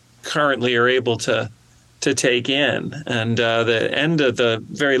they currently are able to take in. And the end of the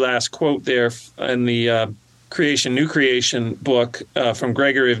very last quote there in the New Creation book from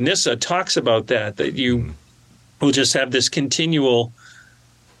Gregory of Nyssa talks about that you will just have this continual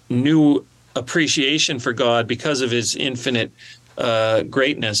new appreciation for God because of his infinite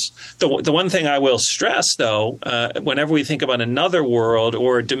greatness. The one thing I will stress, though, whenever we think about another world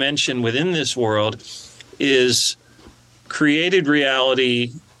or a dimension within this world, is created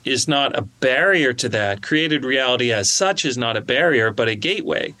reality is not a barrier to that. Created reality as such is not a barrier, but a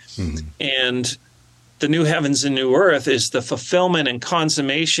gateway. Mm-hmm. And the new heavens and new earth is the fulfillment and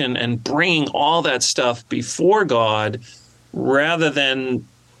consummation and bringing all that stuff before God rather than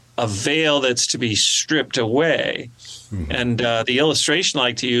a veil that's to be stripped away. Mm-hmm. And the illustration I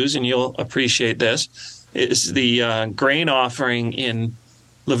like to use, and you'll appreciate this, is the grain offering in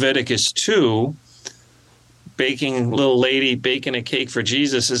Leviticus 2, little lady baking a cake for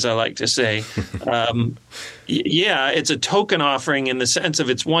Jesus, as I like to say. It's a token offering in the sense of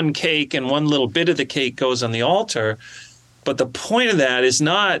it's one cake and one little bit of the cake goes on the altar. But the point of that is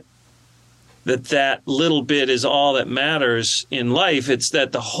not that little bit is all that matters in life. It's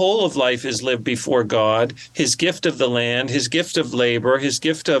that the whole of life is lived before God, his gift of the land, his gift of labor, his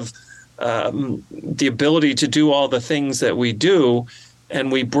gift of the ability to do all the things that we do.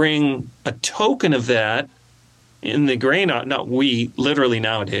 And we bring a token of that in the grain, not we literally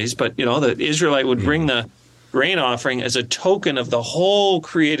nowadays, but the Israelite would bring the grain offering as a token of the whole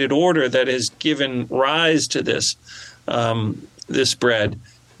created order that has given rise to this this bread.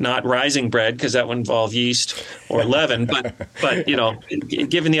 Not rising bread, because that would involve yeast or leaven, but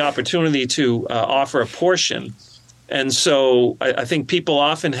given the opportunity to offer a portion. And so I think people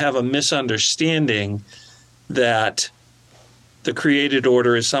often have a misunderstanding that the created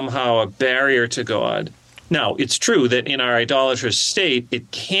order is somehow a barrier to God. Now, it's true that in our idolatrous state, it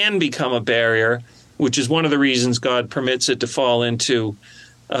can become a barrier, which is one of the reasons God permits it to fall into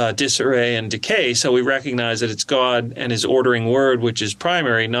disarray and decay. So we recognize that it's God and his ordering word, which is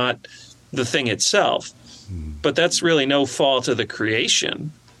primary, not the thing itself. But that's really no fault of the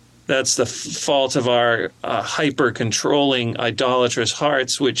creation. That's the fault of our hyper-controlling, idolatrous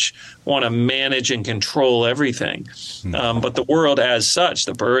hearts, which want to manage and control everything. But the world as such,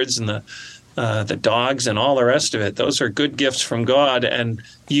 the birds and the dogs and all the rest of it, those are good gifts from God, and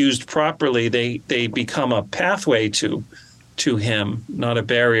used properly, they become a pathway to him, not a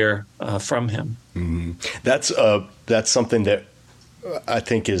barrier from him. Mm-hmm. That's something that I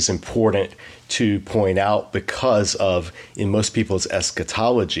think is important to point out, because of, in most people's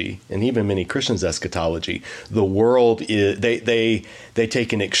eschatology, and even many Christians' eschatology, the world is, they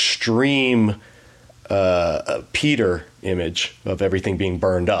take an extreme Peter image of everything being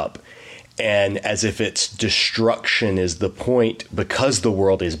burned up, and as if its destruction is the point because the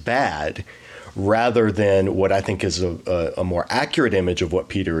world is bad, rather than what I think is a more accurate image of what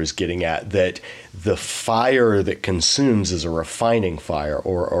Peter is getting at, that the fire that consumes is a refining fire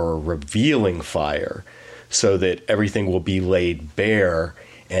or a revealing fire, so that everything will be laid bare.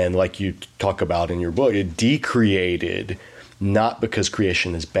 And like you talk about in your book, it decreated, not because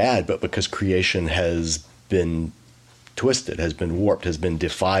creation is bad, but because creation has been twisted, has been warped, has been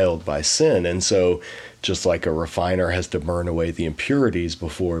defiled by sin. And so just like a refiner has to burn away the impurities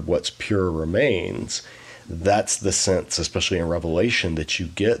before what's pure remains, that's the sense, especially in Revelation, that you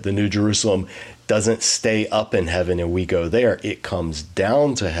get. The New Jerusalem doesn't stay up in heaven and we go there. It comes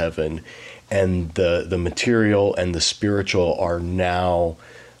down to heaven, and the material and the spiritual are now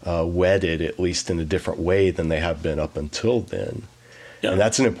wedded, at least in a different way than they have been up until then. Yeah. And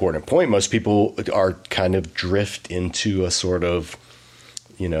that's an important point. Most people are kind of drift into a sort of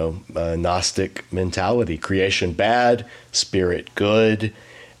Gnostic mentality. Creation bad, spirit good,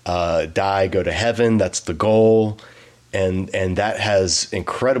 die, go to heaven. That's the goal. And that has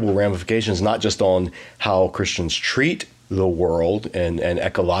incredible ramifications, not just on how Christians treat the world and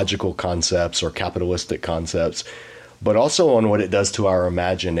ecological concepts or capitalistic concepts, but also on what it does to our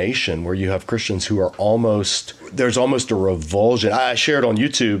imagination, where you have Christians who are there's almost a revulsion. I shared on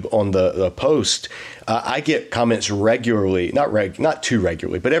YouTube on the post, I get comments regularly, not too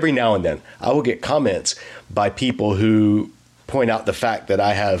regularly, but every now and then, I will get comments by people who point out the fact that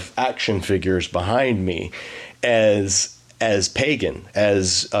I have action figures behind me as as pagan,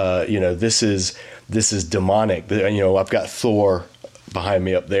 as this is demonic. I've got Thor behind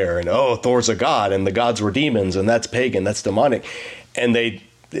me up there, and Thor's a god, and the gods were demons, and that's pagan, that's demonic, and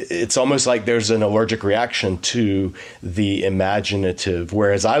it's almost like there's an allergic reaction to the imaginative.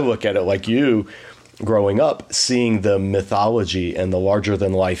 Whereas I look at it like you, growing up, seeing the mythology and the larger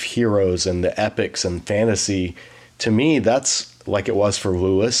than life heroes and the epics and fantasy, to me, that's like it was for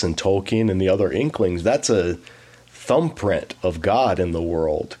Lewis and Tolkien and the other Inklings. That's a thumbprint of God in the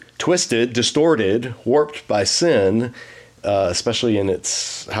world, twisted, distorted, warped by sin, especially in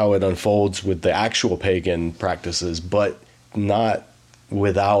how it unfolds with the actual pagan practices, but not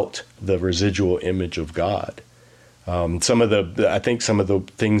without the residual image of God. Some of the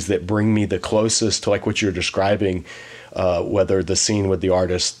things that bring me the closest to like what you're describing, whether the scene with the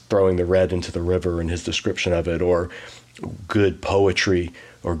artist throwing the red into the river and his description of it, or good poetry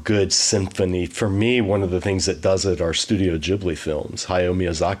or good symphony. For me, one of the things that does it are Studio Ghibli films, Hayao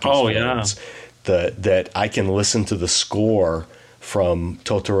Miyazaki's films, that I can listen to the score from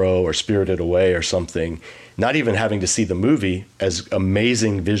Totoro or Spirited Away or something, not even having to see the movie, as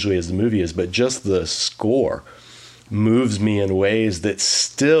amazing visually as the movie is, but just the score moves me in ways that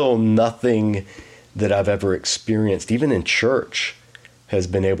still nothing that I've ever experienced, even in church, has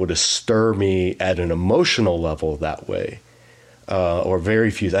been able to stir me at an emotional level that way. Or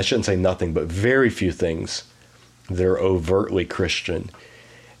very few, I shouldn't say nothing, but very few things that are overtly Christian.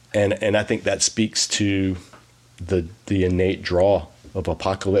 And I think that speaks to the innate draw of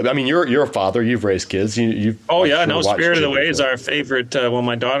Apocalypse. I mean, you're a father. You've raised kids. Spirited Away is our favorite.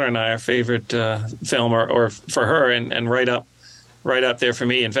 My daughter and I, our favorite film, or for her, and right up there for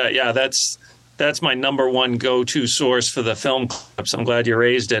me. In fact, that's my number one go-to source for the film clips. I'm glad you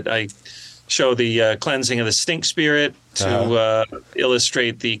raised it. I show the cleansing of the stink spirit to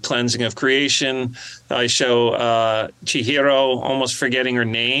illustrate the cleansing of creation. I show Chihiro almost forgetting her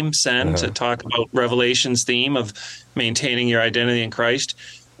name, Sen, to talk about Revelation's theme of maintaining your identity in Christ.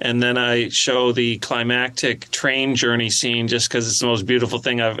 And then I show the climactic train journey scene just because it's the most beautiful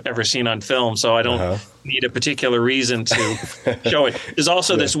thing I've ever seen on film. So I don't need a particular reason to show it. There's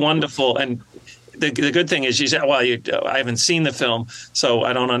also this wonderful, and the good thing is, you said, well, I haven't seen the film, so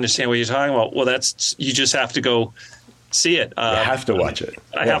I don't understand what you're talking about. Well, you just have to go see it. You have to watch it.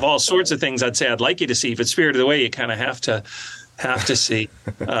 I have all sorts of things I'd say I'd like you to see, but Spirited Away, you kind of have to see.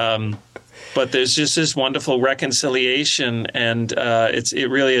 But there's just this wonderful reconciliation, and it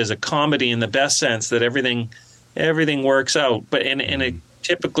really is a comedy in the best sense, that everything works out, but in a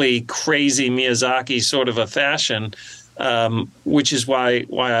typically crazy Miyazaki sort of a fashion. Which is why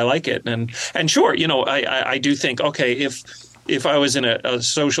I like it, and sure, I do think, okay, if I was in a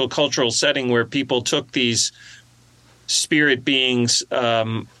social cultural setting where people took these spirit beings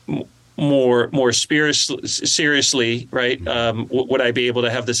more seriously, right? Would I be able to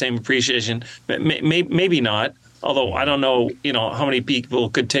have the same appreciation? Maybe not. Although I don't know, how many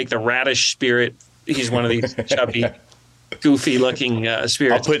people could take the radish spirit. He's one of these chubby, goofy-looking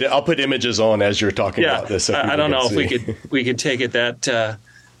spirits. I'll put images on as you're talking about this. So I don't know if we could take it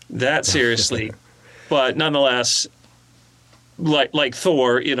that seriously, but nonetheless, like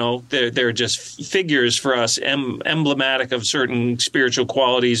Thor, they're just figures for us, emblematic of certain spiritual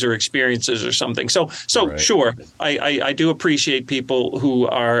qualities or experiences or something. So right. Sure, I do appreciate people who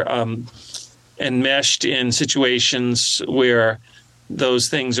are enmeshed in situations where those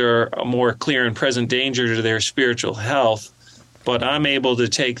things are a more clear and present danger to their spiritual health, but I'm able to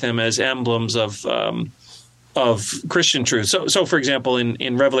take them as emblems of Christian truth. So for example,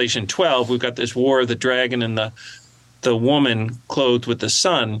 in Revelation 12, we've got this war of the dragon and the woman clothed with the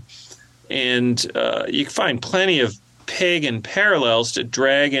sun, and you can find plenty of pagan parallels to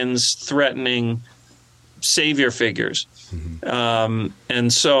dragons threatening savior figures. Mm-hmm.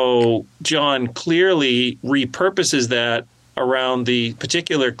 And so John clearly repurposes that around the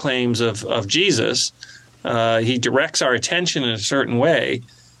particular claims of Jesus. He directs our attention in a certain way.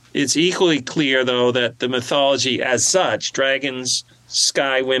 It's equally clear, though, that the mythology as such, dragons,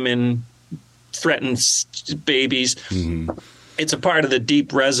 sky women, threatened babies, it's a part of the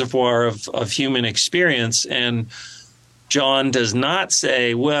deep reservoir of human experience. And John does not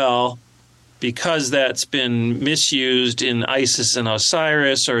say, well, because that's been misused in Isis and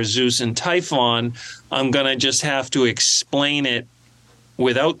Osiris or Zeus and Typhon, I'm going to just have to explain it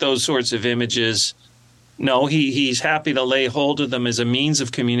without those sorts of images. No, he's happy to lay hold of them as a means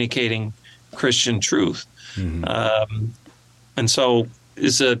of communicating Christian truth. Mm-hmm. And so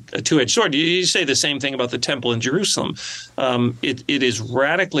it's a two-edged sword. You say the same thing about the temple in Jerusalem. It is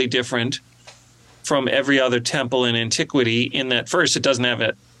radically different from every other temple in antiquity in that, first, it doesn't have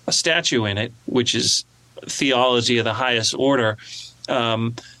a statue in it, which is theology of the highest order.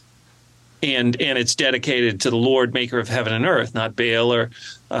 And it's dedicated to the Lord, maker of heaven and earth, not Baal or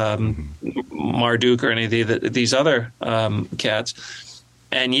Marduk or any of these other cats.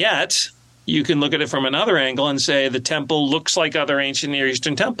 And yet, you can look at it from another angle and say the temple looks like other ancient Near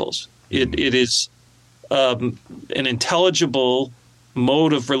Eastern temples. It is an intelligible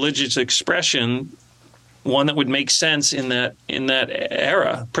mode of religious expression, one that would make sense in that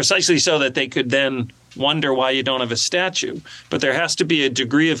era, precisely so that they could then wonder why you don't have a statue. But there has to be a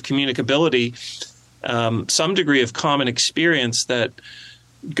degree of communicability, some degree of common experience that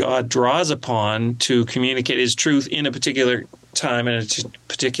God draws upon to communicate his truth in a particular time and a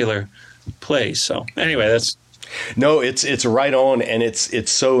particular place. So anyway, that's... No, it's right on, and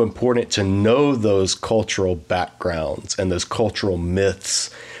it's so important to know those cultural backgrounds and those cultural myths,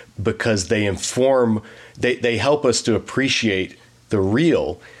 because they inform, they help us to appreciate the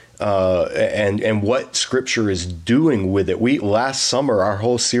real, and what Scripture is doing with it. Last summer, our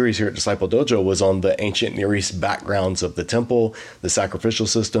whole series here at Disciple Dojo was on the ancient Near East backgrounds of the temple, the sacrificial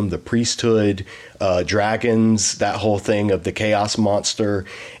system, the priesthood, dragons, that whole thing of the chaos monster.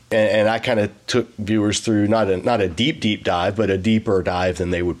 And I kind of took viewers through not a deep dive, but a deeper dive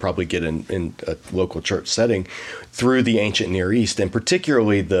than they would probably get in a local church setting, through the ancient Near East, and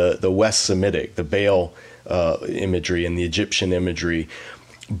particularly the West Semitic, the Baal imagery and the Egyptian imagery.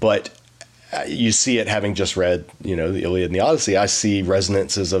 But you see it, having just read, the Iliad and the Odyssey. I see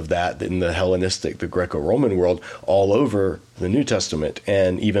resonances of that in the Hellenistic, the Greco-Roman world, all over the New Testament.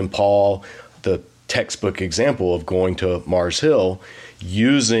 And even Paul, the textbook example of going to Mars Hill,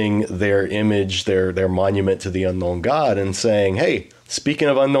 using their image, their monument to the unknown God, and saying, hey, speaking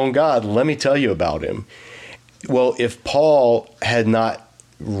of unknown God, let me tell you about him. Well, if Paul had not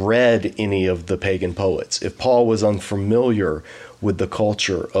read any of the pagan poets, if Paul was unfamiliar with the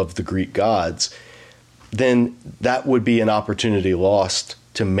culture of the Greek gods, then that would be an opportunity lost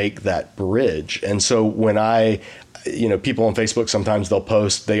to make that bridge. And so when people on Facebook, sometimes they'll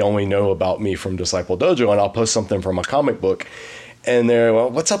post, they only know about me from Disciple Dojo, and I'll post something from a comic book, and they're,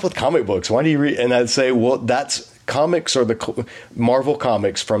 well, what's up with comic books? Why do you read? And I'd say, well, that's comics, or the Marvel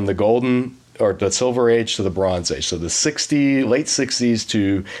comics from the golden or the Silver Age to the Bronze Age. So the late 60s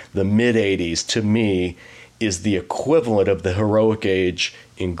to the mid 80s, to me, is the equivalent of the heroic age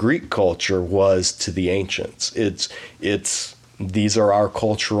in Greek culture was to the ancients. These are our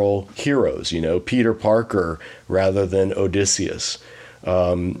cultural heroes, Peter Parker rather than Odysseus.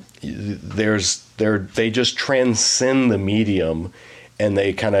 They just transcend the medium, and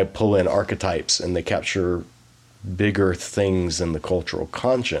they kind of pull in archetypes, and they capture bigger things in the cultural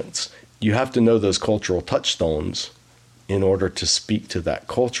conscience. You have to know those cultural touchstones in order to speak to that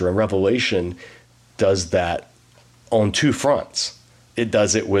culture. And Revelation does that on two fronts. It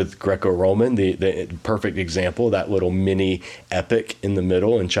does it with Greco-Roman, the perfect example, that little mini epic in the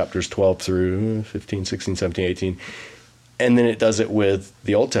middle in chapters 12 through 15, 16, 17, 18. And then it does it with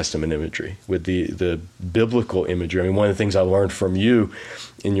the Old Testament imagery, with the biblical imagery. I mean, one of the things I learned from you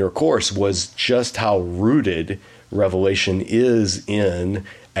in your course was just how rooted Revelation is in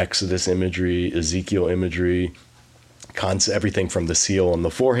Exodus imagery, Ezekiel imagery, everything from the seal on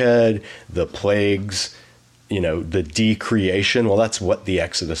the forehead, the plagues, the decreation. Well, that's what the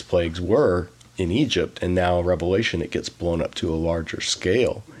Exodus plagues were in Egypt. And now Revelation, it gets blown up to a larger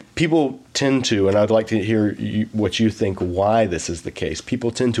scale. People tend to, and I'd like to hear what you think why this is the case.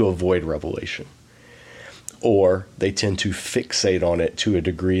 People tend to avoid Revelation, or they tend to fixate on it to a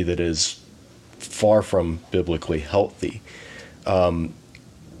degree that is far from biblically healthy.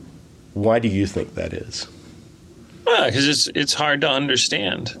 Why do you think that is? Because it's hard to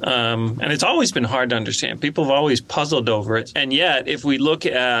understand. And it's always been hard to understand. People have always puzzled over it. And yet, if we look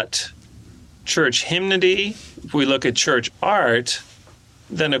at church hymnody, if we look at church art,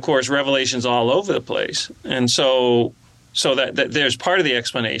 then, of course, Revelation's all over the place. And so that there's part of the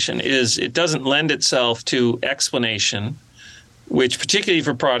explanation is it doesn't lend itself to explanation, which particularly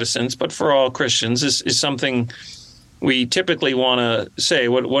for Protestants, but for all Christians, is something we typically want to say,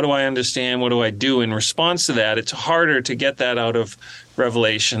 what do I understand? What do I do in response to that? It's harder to get that out of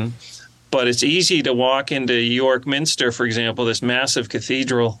Revelation, but it's easy to walk into York Minster, for example, this massive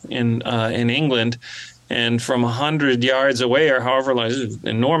cathedral in England, and from 100 yards away, or however long,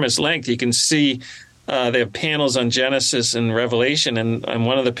 enormous length, you can see they have panels on Genesis and Revelation, and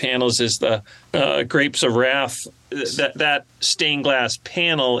one of the panels is the grapes of wrath. That stained glass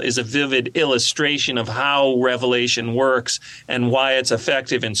panel is a vivid illustration of how Revelation works and why it's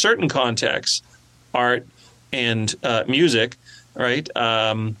effective in certain contexts, art and music, right?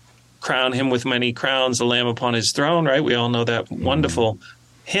 Crown him with many crowns, the Lamb upon his throne, right? We all know that wonderful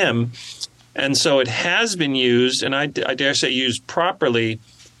hymn. And so it has been used, and I dare say used properly.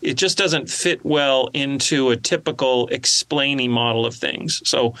 It just doesn't fit well into a typical explaining model of things.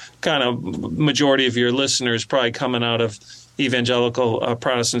 So kind of majority of your listeners probably coming out of evangelical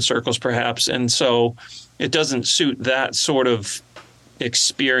Protestant circles, perhaps. And so it doesn't suit that sort of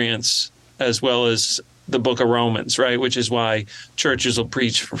experience as well as the book of Romans, right? Which is why churches will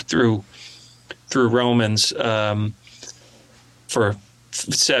preach through Romans for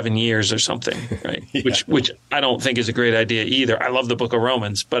 7 years or something, right? Yeah. Which I don't think is a great idea either. I love the book of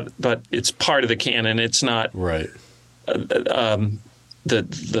Romans, but it's part of the canon. It's not right. The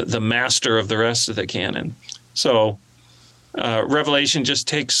master of the rest of the canon. So Revelation just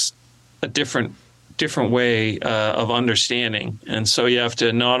takes a different way of understanding, and so you have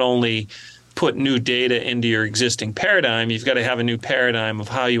to not only put new data into your existing paradigm, you've got to have a new paradigm of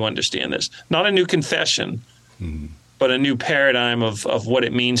how you understand this. Not a new confession. Mm-hmm. But a new paradigm of what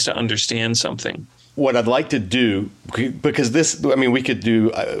it means to understand something. What I'd like to do, because we could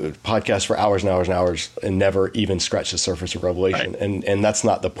do a podcast for hours and hours and hours and never even scratch the surface of Revelation. Right. And that's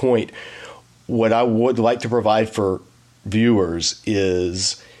not the point. What I would like to provide for viewers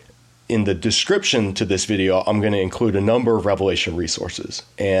is, in the description to this video, I'm going to include a number of Revelation resources,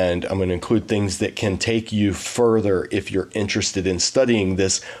 and I'm going to include things that can take you further if you're interested in studying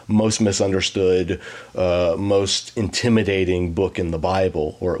this most misunderstood, most intimidating book in the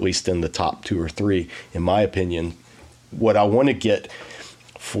Bible, or at least in the top 2 or 3, in my opinion. What I want to get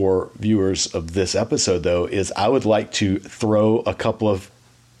for viewers of this episode, though, is I would like to throw a couple of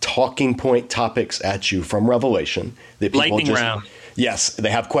talking point topics at you from Revelation that people lightning round. Yes, they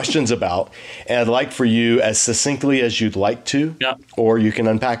have questions about, and I'd like for you, as succinctly as you'd like to, or you can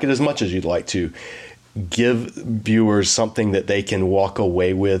unpack it as much as you'd like to, give viewers something that they can walk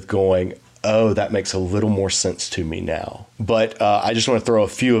away with going, oh, that makes a little more sense to me now. But I just want to throw a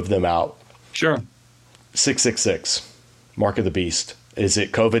few of them out. Sure. 666, Mark of the Beast. Is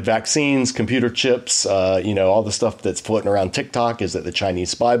it COVID vaccines, computer chips, all the stuff that's floating around TikTok? Is it the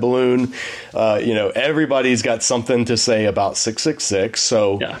Chinese spy balloon? Everybody's got something to say about 666.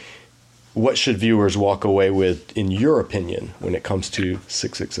 So what should viewers walk away with, in your opinion, when it comes to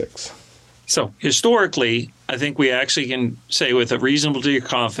 666? So historically, I think we actually can say with a reasonable degree of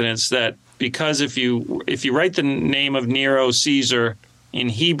confidence that because if you write the name of Nero Caesar in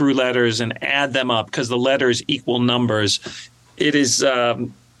Hebrew letters and add them up, because the letters equal numbers, it is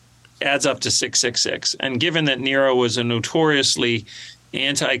adds up to 666. And given that Nero was a notoriously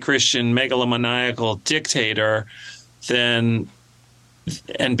anti-Christian, megalomaniacal dictator, and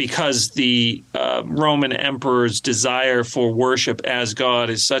because the Roman emperor's desire for worship as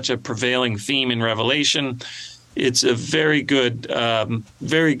God is such a prevailing theme in Revelation, it's a very good,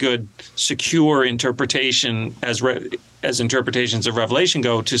 secure interpretation as interpretations of Revelation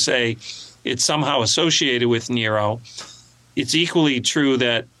go to say it's somehow associated with Nero. It's equally true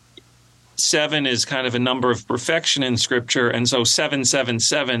that 7 is kind of a number of perfection in Scripture, and so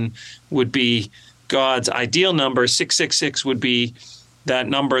 777 would be God's ideal number. 666 would be that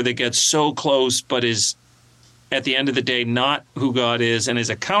number that gets so close but is, at the end of the day, not who God is and is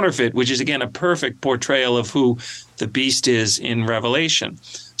a counterfeit, which is, again, a perfect portrayal of who the beast is in Revelation.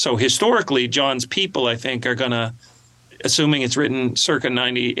 So historically, John's people, I think, are going to, assuming it's written circa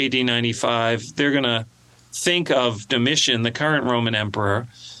AD 95, they're going to think of Domitian, the current Roman emperor.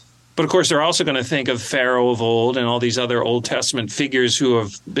 But of course, they're also going to think of Pharaoh of old and all these other Old Testament figures who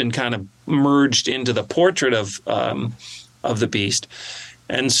have been kind of merged into the portrait of the beast.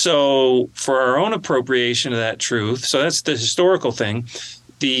 And so for our own appropriation of that truth, so that's the historical thing.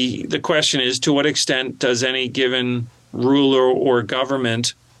 The question is, to what extent does any given ruler or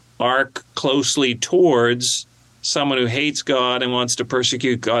government arc closely towards someone who hates God and wants to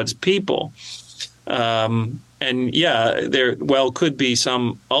persecute God's people? There could be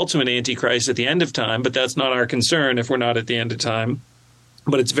some ultimate antichrist at the end of time, but that's not our concern if we're not at the end of time.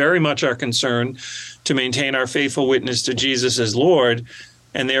 But it's very much our concern to maintain our faithful witness to Jesus as Lord,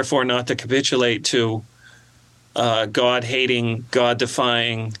 and therefore not to capitulate to God-hating,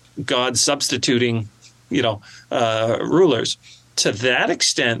 God-defying, God-substituting, rulers. To that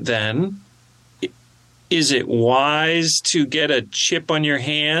extent, then, is it wise to get a chip on your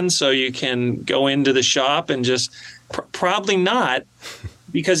hand so you can go into the shop and just probably not,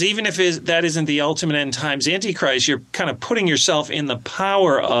 because even if that isn't the ultimate end times Antichrist, you're kind of putting yourself in the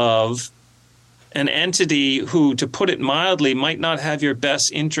power of an entity who, to put it mildly, might not have your best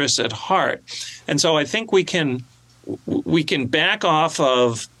interests at heart. And so I think we can back off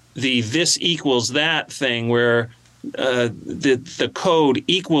of the this equals that thing where the code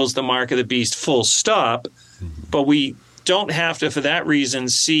equals the mark of the beast full stop, but we don't have to, for that reason,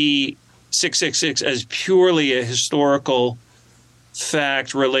 see 666 as purely a historical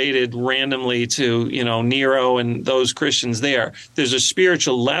fact related randomly to, Nero and those Christians there. There's a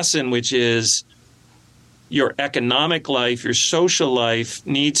spiritual lesson, which is your economic life, your social life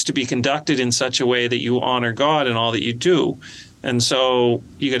needs to be conducted in such a way that you honor God in all that you do. And so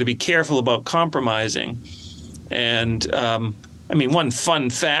you got to be careful about compromising. And one fun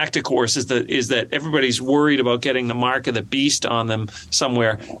fact, of course, is that everybody's worried about getting the mark of the beast on them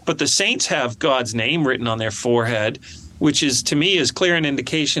somewhere. But the saints have God's name written on their forehead, which is, to me, as clear an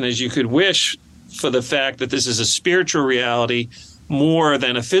indication as you could wish for the fact that this is a spiritual reality more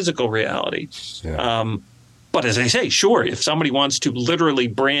than a physical reality. Yeah. But as I say, sure, if somebody wants to literally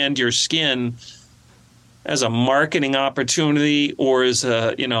brand your skin as a marketing opportunity or as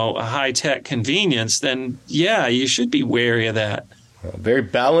a high-tech convenience, then yeah, you should be wary of that. A very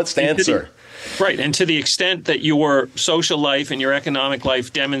balanced answer. Right. And to the extent that your social life and your economic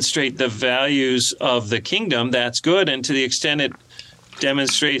life demonstrate the values of the kingdom, that's good. And to the extent it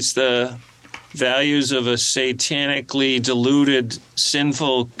demonstrates the values of a satanically deluded,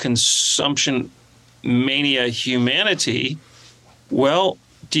 sinful consumption mania humanity, well,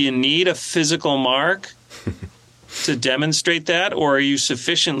 do you need a physical mark to demonstrate that? Or are you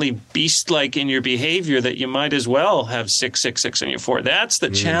sufficiently beast-like in your behavior that you might as well have 666 on your forehead? That's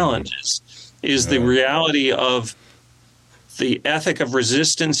the challenge, is the reality of the ethic of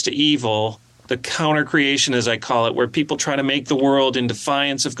resistance to evil, the counter-creation, as I call it, where people try to make the world in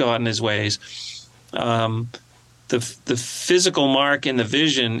defiance of God and his ways. The physical mark in the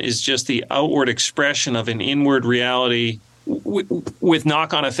vision is just the outward expression of an inward reality with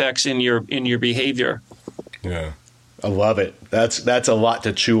knock-on effects in your behavior. Yeah, I love it. That's a lot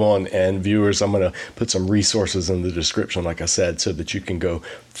to chew on. And viewers, I'm going to put some resources in the description, like I said, so that you can go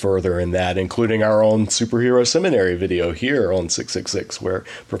further in that, including our own superhero seminary video here on 666, where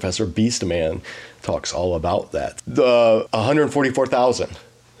Professor Beastman talks all about that. The 144,000.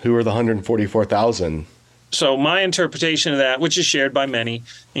 Who are the 144,000? So my interpretation of that, which is shared by many,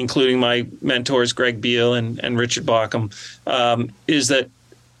 including my mentors Greg Beale and Richard Bauckham, is that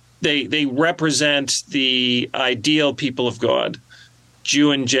they represent the ideal people of God,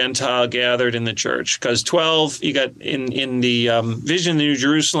 Jew and Gentile gathered in the church. Because 12, you got in the vision of New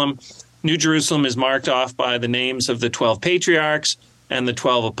Jerusalem. New Jerusalem is marked off by the names of the 12 patriarchs and the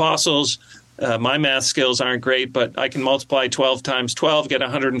 12 apostles. My math skills aren't great, but I can multiply 12 times 12, get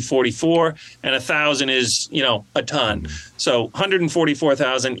 144, and 1,000 is, a ton. So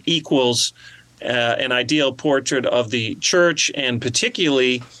 144,000 equals an ideal portrait of the church, and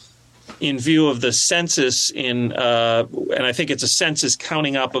particularly in view of the census and I think it's a census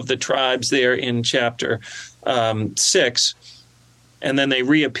counting up of the tribes there in chapter 6. And then they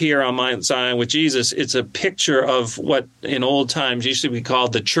reappear on Mount Zion with Jesus. It's a picture of what in old times used to be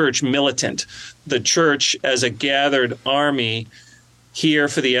called the church militant, the church as a gathered army here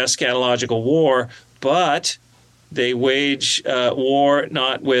for the eschatological war, but they wage war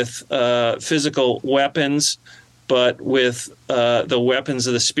not with physical weapons, but with the weapons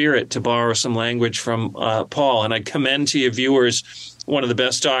of the Spirit, to borrow some language from Paul. And I commend to your viewers one of the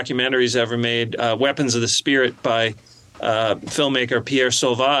best documentaries ever made, Weapons of the Spirit, by filmmaker Pierre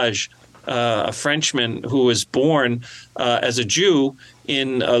Sauvage, a Frenchman who was born as a Jew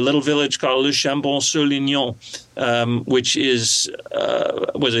in a little village called Le Chambon-sur-Lignon, which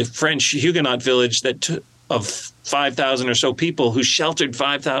was a French Huguenot village of 5,000 or so people who sheltered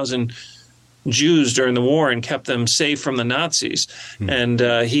 5,000 Jews during the war and kept them safe from the Nazis. And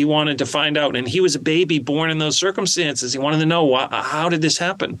he wanted to find out, and he was a baby born in those circumstances. He wanted to know, how did this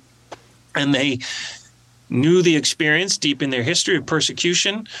happen? And they knew the experience deep in their history of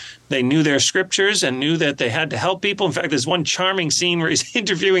persecution. They knew their scriptures and knew that they had to help people. In fact, there's one charming scene where he's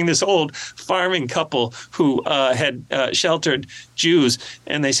interviewing this old farming couple who had sheltered Jews.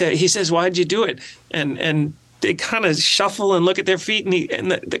 And he says, why'd you do it? And they kind of shuffle and look at their feet.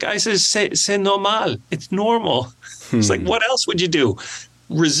 And the guy says, c'est normal. It's normal. It's like, what else would you do?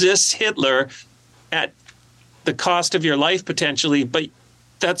 Resist Hitler at the cost of your life potentially, but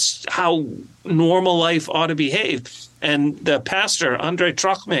that's how normal life ought to behave. And the pastor, André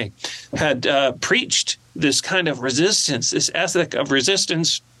Trocmé, had preached this kind of resistance, this ethic of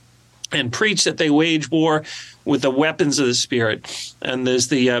resistance, and preached that they wage war with the weapons of the Spirit. And there's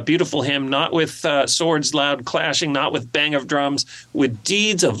the beautiful hymn, not with swords loud clashing, not with bang of drums, with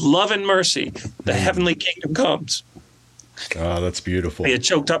deeds of love and mercy, the heavenly kingdom comes. Oh, that's beautiful. I get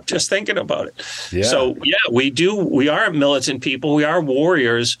choked up just thinking about it. Yeah. So, we are militant people. We are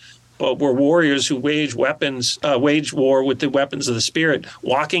warriors, but we're warriors who wage war with the weapons of the Spirit,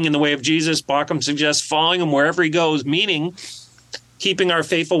 walking in the way of Jesus. Bauckham suggests following him wherever he goes, meaning keeping our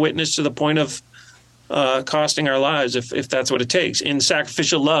faithful witness to the point of costing our lives, if that's what it takes, in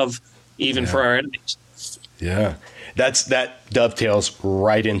sacrificial love, even for our enemies. Yeah. That dovetails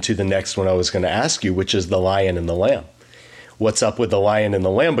right into the next one I was going to ask you, which is the lion and the lamb. What's up with the lion and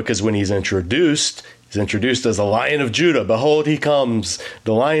the lamb? Because when he's introduced as a Lion of Judah. Behold, he comes,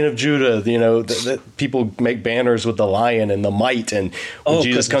 the Lion of Judah. You know, people make banners with the lion and the might. And when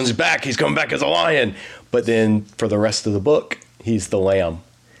Jesus comes back, he's coming back as a lion. But then for the rest of the book, he's the lamb.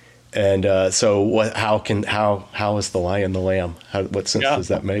 And so what? How is the lion the lamb? What sense does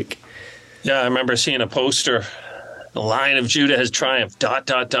that make? Yeah, I remember seeing a poster. The Lion of Judah has triumphed, ...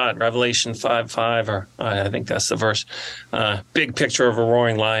 Revelation 5:5, or I think that's the verse. Big picture of a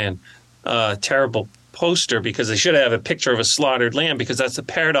roaring lion. Terrible poster, because they should have a picture of a slaughtered lamb, because that's the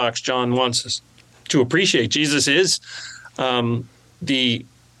paradox John wants us to appreciate. Jesus is the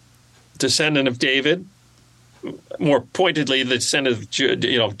descendant of David, more pointedly, the descendant of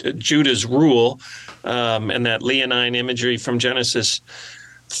Judah's rule, and that leonine imagery from Genesis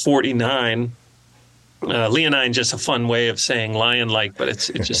 49. Leonine, just a fun way of saying lion-like, but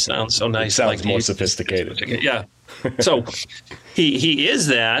it just sounds so nice. It sounds more sophisticated. Yeah. So he is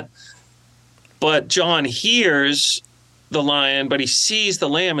that, but John hears the lion, but he sees the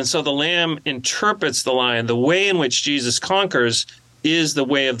lamb, and so the lamb interprets the lion. The way in which Jesus conquers is the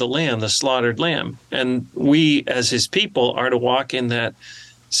way of the lamb, the slaughtered lamb. And we, as his people, are to walk in that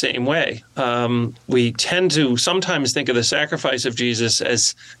same way. We tend to sometimes think of the sacrifice of Jesus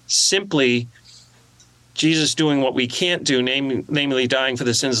as simply Jesus doing what we can't do, namely dying for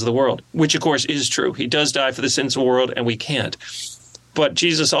the sins of the world, which, of course, is true. He does die for the sins of the world, and we can't. But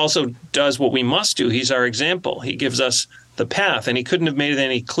Jesus also does what we must do. He's our example. He gives us the path, and he couldn't have made it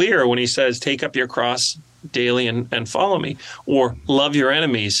any clearer when he says, take up your cross daily and follow me, or love your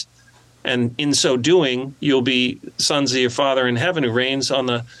enemies. And in so doing, you'll be sons of your Father in heaven, who reigns on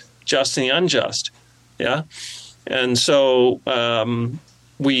the just and the unjust. Yeah. And so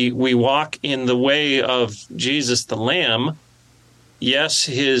we walk in the way of Jesus the Lamb. Yes,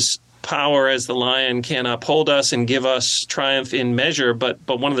 his power as the lion can uphold us and give us triumph in measure, but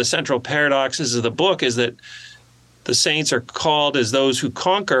one of the central paradoxes of the book is that the saints are called as those who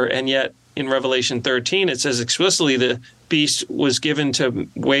conquer, and yet in Revelation 13 it says explicitly the beast was given to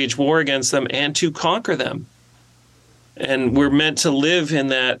wage war against them and to conquer them. And we're meant to live in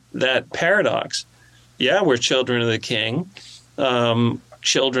that paradox. Yeah, we're children of the King,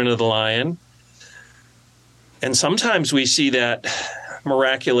 children of the Lion, and sometimes we see that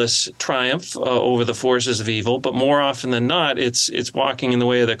miraculous triumph over the forces of evil, but more often than not, it's walking in the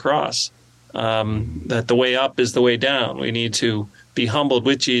way of the cross. That the way up is the way down. We need to be humbled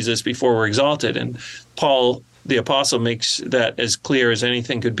with Jesus before we're exalted. And Paul, the apostle, makes that as clear as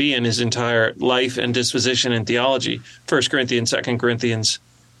anything could be in his entire life and disposition and theology. 1 Corinthians, 2 Corinthians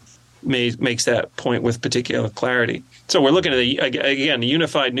makes that point with particular clarity. So we're looking at, again, a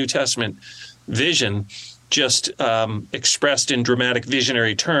unified New Testament vision, just expressed in dramatic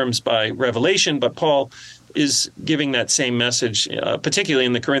visionary terms by Revelation, but Paul is giving that same message, particularly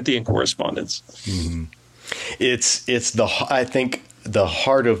in the Corinthian correspondence. Mm-hmm. It's I think the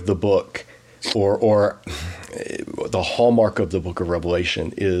heart of the book, or the hallmark of the book of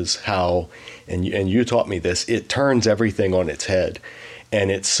Revelation, is how, and you taught me this, it turns everything on its head, and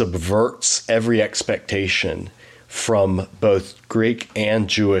it subverts every expectation from both Greek and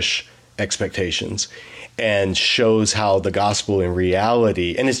Jewish expectations, and shows how the gospel in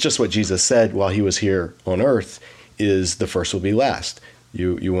reality, and it's just what Jesus said while he was here on earth, is the first will be last.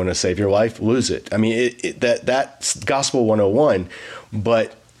 You want to save your life, lose it. I mean, that's gospel 101,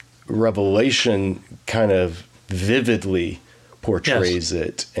 but Revelation kind of vividly portrays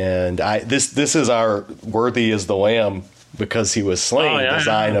it. And this is our worthy is the Lamb because he was slain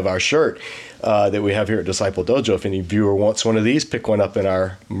design of our shirt that we have here at Disciple Dojo. If any viewer wants one of these, pick one up in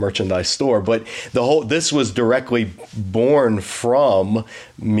our merchandise store. But this was directly born from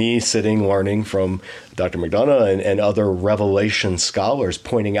me sitting learning from Dr. McDonough and other Revelation scholars,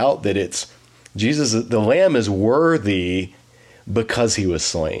 pointing out that it's Jesus, the Lamb, is worthy because he was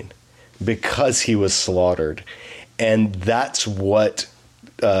slain, because he was slaughtered. And that's what,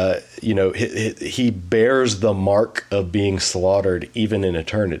 he bears the mark of being slaughtered even in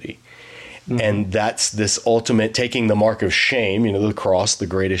eternity. Mm-hmm. And that's this ultimate taking the mark of shame, the cross, the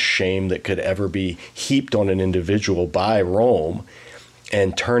greatest shame that could ever be heaped on an individual by Rome,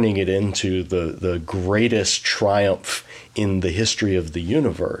 and turning it into the greatest triumph in the history of the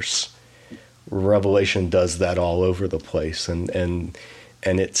universe. Revelation does that all over the place. And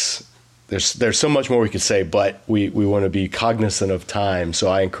it's there's so much more we could say, but we want to be cognizant of time. So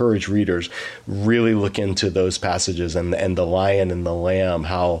I encourage readers really look into those passages and the lion and the lamb,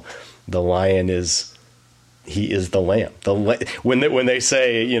 how the lion is, he is the lamb. When they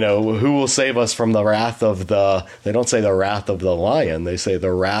say, who will save us from the wrath of they don't say the wrath of the lion, they say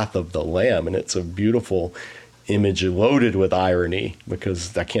the wrath of the lamb. And it's a beautiful image loaded with irony,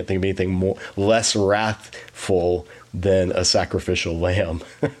 because I can't think of anything less wrathful than a sacrificial lamb.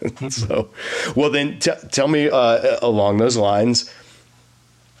 So, well, then tell me along those lines,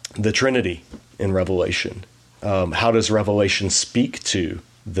 the Trinity in Revelation. How does Revelation speak to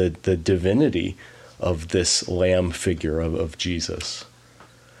the divinity of this lamb figure of Jesus?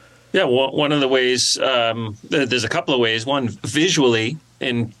 Yeah, well, one of the ways, there's a couple of ways. One, visually,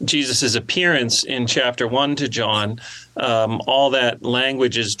 in Jesus' appearance in chapter 1 to John, all that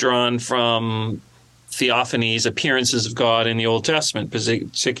language is drawn from theophanies, appearances of God in the Old Testament,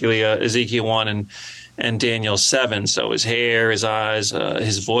 particularly Ezekiel 1 and Daniel 7. So his hair, his eyes,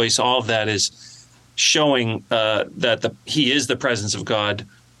 his voice, all of that is showing that he is the presence of God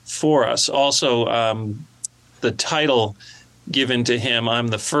for us. Also, the title given to him, I'm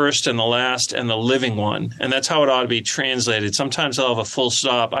the first and the last and the living one. And that's how it ought to be translated. Sometimes I'll have a full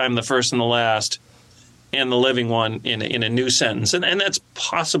stop, I'm the first and the last and the living one in a new sentence. And that's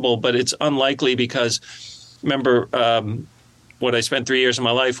possible, but it's unlikely, because remember, what I spent 3 years of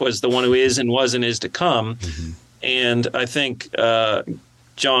my life was the one who is and was and is to come. Mm-hmm. And I think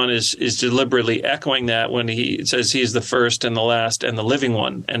John is deliberately echoing that when he says he's the first and the last and the living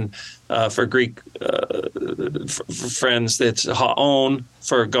one. And for Greek for friends, it's haon,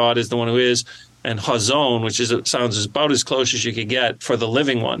 for God is the one who is, and hazon, which sounds about as close as you could get for the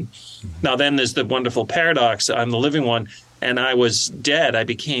living one. Mm-hmm. Now then there's the wonderful paradox, I'm the living one, and I was dead, I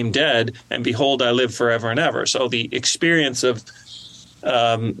became dead, and behold, I live forever and ever. So the experience of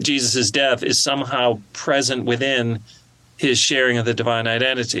Jesus' death is somehow present within his sharing of the divine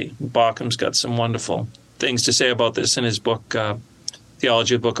identity. Baucham's got some wonderful things to say about this in his book,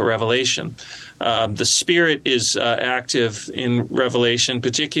 Theology of the Book of Revelation. The Spirit is active in Revelation,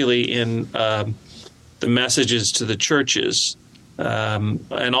 particularly in the messages to the churches.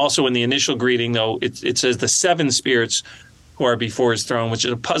 And also in the initial greeting, though, it says the seven spirits who are before his throne, which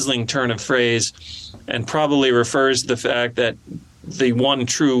is a puzzling turn of phrase and probably refers to the fact that the one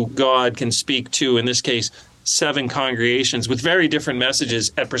true God can speak to, in this case, seven congregations with very different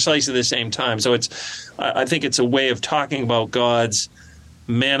messages at precisely the same time. So I think it's a way of talking about God's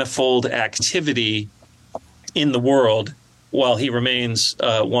manifold activity in the world while he remains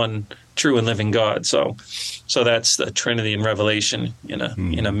one true and living God. So that's the Trinity in Revelation in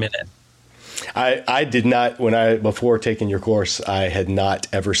a minute. I did not, before taking your course, I had not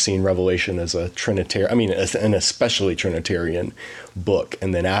ever seen Revelation as a Trinitarian, an especially Trinitarian book.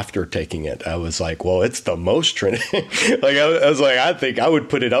 And then after taking it, I was like, well, it's the most Trinity. I think I would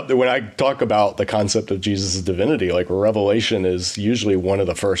put it up there when I talk about the concept of Jesus' divinity. Like, Revelation is usually one of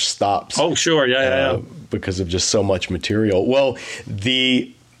the first stops. Oh, sure. Yeah. Because of just so much material. Well,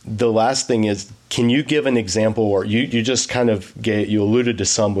 the last thing is, can you give an example, or you just kind of you alluded to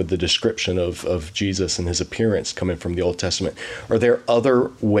some with the description of Jesus and his appearance coming from the Old Testament. Are there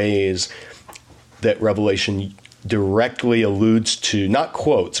other ways that Revelation directly alludes to, not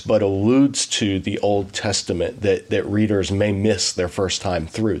quotes, but alludes to the Old Testament that readers may miss their first time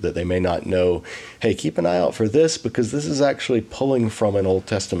through, that they may not know, hey, keep an eye out for this because this is actually pulling from an Old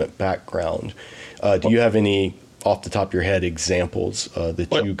Testament background? Do you have any, off the top of your head, examples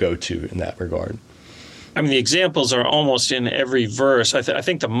that you go to in that regard? The examples are almost in every verse. I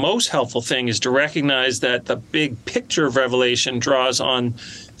think the most helpful thing is to recognize that the big picture of Revelation draws on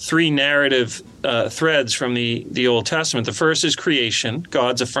three narrative threads from the Old Testament. The first is creation.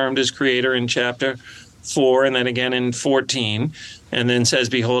 God's affirmed as creator in chapter 4, and then again in 14, and then says,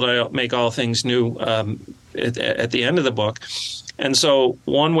 behold, I make all things new at the end of the book. And so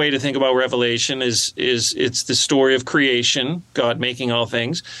one way to think about Revelation is it's the story of creation, God making all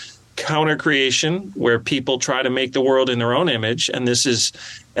things, counter creation, where people try to make the world in their own image. And this is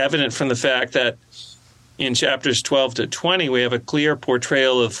evident from the fact that in chapters 12 to 20, we have a clear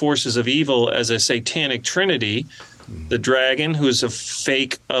portrayal of forces of evil as a satanic trinity. The dragon, who's a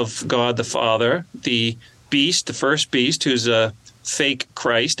fake of God the Father, the beast, the first beast, who's a fake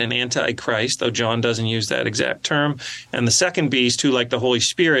Christ, an antichrist, though John doesn't use that exact term, and the second beast, who, like the Holy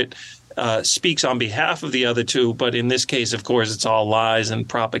Spirit, speaks on behalf of the other two, but in this case, of course, it's all lies and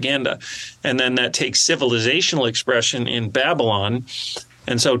propaganda. And then that takes civilizational expression in Babylon.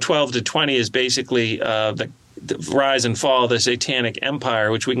 And so 12 to 20 is basically the the rise and fall of the Satanic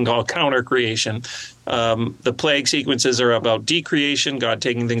Empire, which we can call counter-creation. The plague sequences are about decreation, God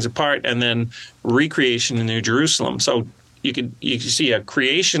taking things apart, and then recreation in New Jerusalem. So you can see a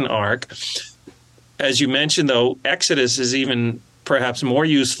creation arc. As you mentioned, though, Exodus is even perhaps more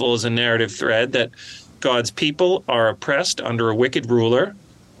useful as a narrative thread, that God's people are oppressed under a wicked ruler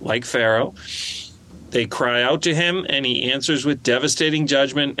like Pharaoh. They cry out to him, and he answers with devastating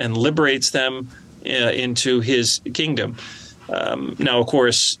judgment and liberates them into his kingdom. Now, of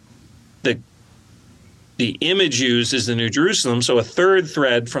course, the image used is the New Jerusalem. So a third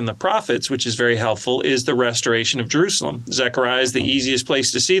thread from the prophets, which is very helpful, is the restoration of Jerusalem. Zechariah is the easiest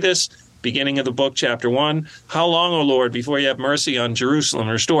place to see this. Beginning of the book, chapter 1. How long, O Lord, before you have mercy on Jerusalem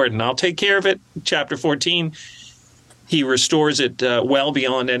restored? And I'll take care of it. Chapter 14, he restores it well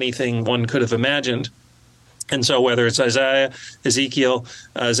beyond anything one could have imagined. And so whether it's Isaiah, Ezekiel,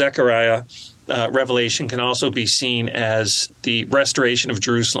 Zechariah, Revelation can also be seen as the restoration of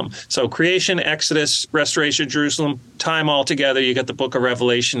Jerusalem. So creation, Exodus, restoration of Jerusalem, time all together, you get the book of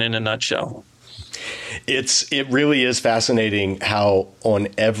Revelation in a nutshell. It really is fascinating how on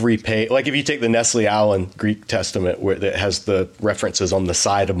every page, like if you take the Nestle Allen Greek Testament, where it has the references on the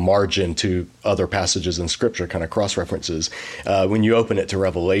side of margin to other passages in Scripture, kind of cross references, when you open it to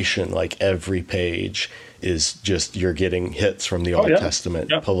Revelation, like every page is just, you're getting hits from the Old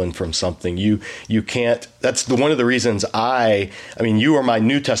Testament, pulling from something. You can't, that's one of the reasons I mean, you are my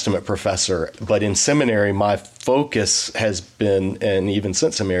New Testament professor, but in seminary, my focus has been, and even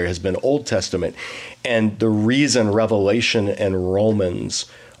since seminary, has been Old Testament. And the reason Revelation and Romans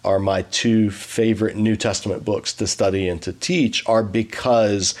are my two favorite New Testament books to study and to teach are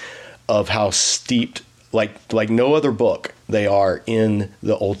because of how steeped, like no other book, they are in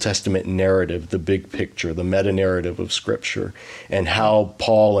the Old Testament narrative, the big picture, the meta-narrative of Scripture, and how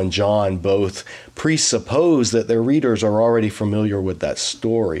Paul and John both presuppose that their readers are already familiar with that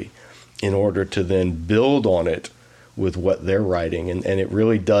story in order to then build on it with what they're writing. And it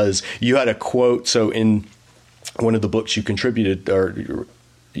really does. You had a quote, so in one of the books you contributed, or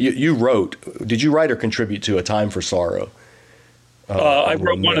you wrote, did you write or contribute to A Time for Sorrow? I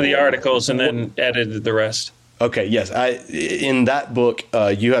wrote one of the articles and then edited the rest. Okay, yes. In that book,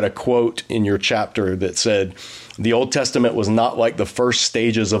 you had a quote in your chapter that said, the Old Testament was not like the first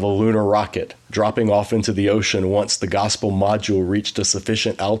stages of a lunar rocket, dropping off into the ocean once the gospel module reached a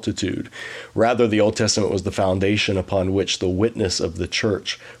sufficient altitude. Rather, the Old Testament was the foundation upon which the witness of the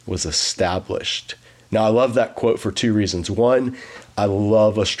church was established. Now, I love that quote for two reasons. One, I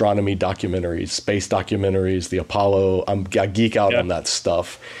love astronomy documentaries, space documentaries, the Apollo. I geek out on that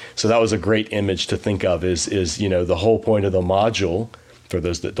stuff. So that was a great image to think of is the whole point of the module, for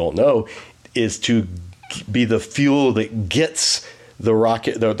those that don't know, is to be the fuel that gets the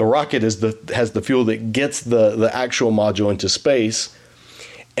rocket. The rocket has the fuel that gets the actual module into space.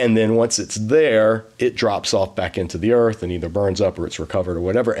 And then once it's there, it drops off back into the Earth and either burns up or it's recovered or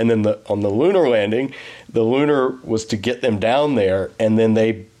whatever. And then on the lunar landing, the lunar was to get them down there, and then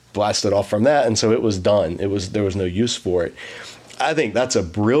they blasted off from that. And so it was done. There was no use for it. I think that's a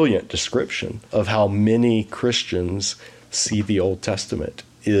brilliant description of how many Christians see the Old Testament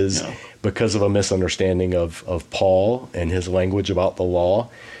is because of a misunderstanding of Paul and his language about the law,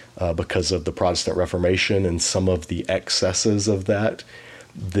 because of the Protestant Reformation and some of the excesses of that.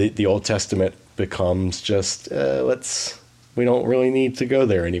 The Old Testament becomes just, we don't really need to go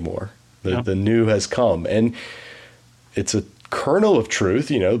there anymore. The new has come. And it's a kernel of truth.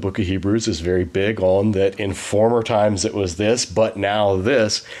 The book of Hebrews is very big on that in former times it was this, but now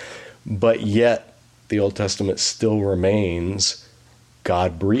this. But yet the Old Testament still remains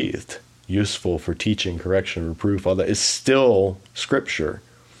God-breathed, useful for teaching, correction, reproof, all that is still Scripture.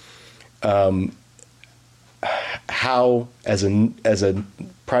 How, as a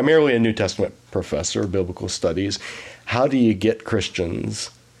primarily a New Testament professor of biblical studies, how do you get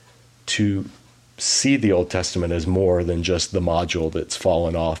Christians to see the Old Testament as more than just the module that's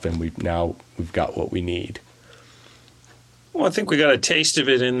fallen off and we've got what we need? Well, I think we got a taste of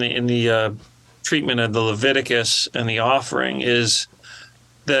it in the treatment of the Leviticus and the offering, is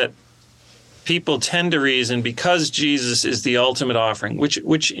that people tend to reason because Jesus is the ultimate offering,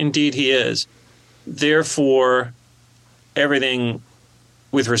 which indeed he is. Therefore, everything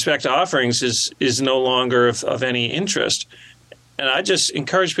with respect to offerings is no longer of any interest. And I just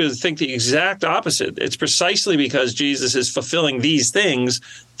encourage people to think the exact opposite. It's precisely because Jesus is fulfilling these things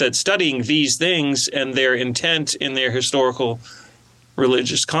that studying these things and their intent in their historical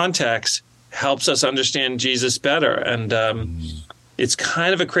religious context helps us understand Jesus better. And it's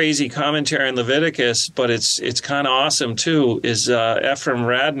kind of a crazy commentary in Leviticus, but it's kind of awesome too, is Ephraim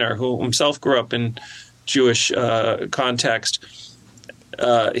Radner, who himself grew up in Jewish context.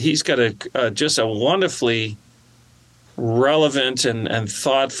 He's got just a wonderfully relevant and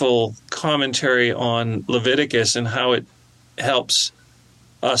thoughtful commentary on Leviticus and how it helps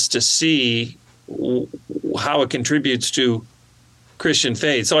us to see how it contributes to Christian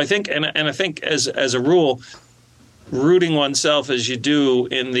faith. So I think, and I think as a rule, rooting oneself as you do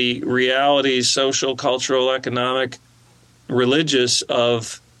in the realities, social, cultural, economic, religious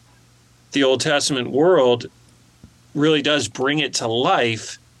of the Old Testament world really does bring it to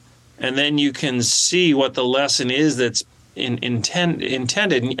life. And then you can see what the lesson is that's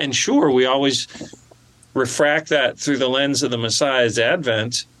intended. And sure, we always refract that through the lens of the Messiah's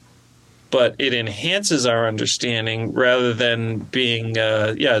advent, but it enhances our understanding rather than being,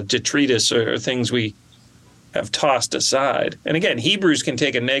 detritus or things we have tossed aside. And again, Hebrews can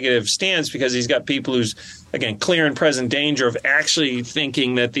take a negative stance because he's got people who's, again, clear and present danger of actually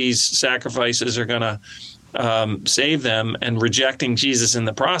thinking that these sacrifices are going to save them and rejecting Jesus in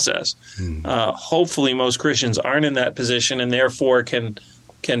the process. Hopefully most Christians aren't in that position and therefore can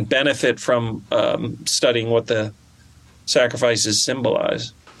benefit from studying what the sacrifices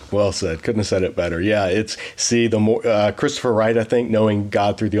symbolize. Well said. Couldn't have said it better. Yeah, the more Christopher Wright, I think, knowing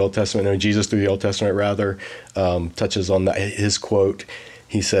God through the Old Testament, knowing Jesus through the Old Testament, rather, touches on that. His quote,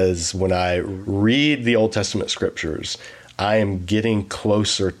 he says, when I read the Old Testament scriptures, I am getting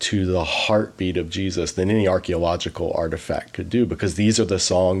closer to the heartbeat of Jesus than any archaeological artifact could do, because these are the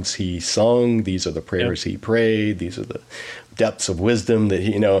songs he sung, these are the prayers he prayed, these are the depths of wisdom that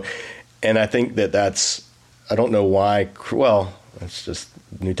he, and I think that's, I don't know why, well, it's just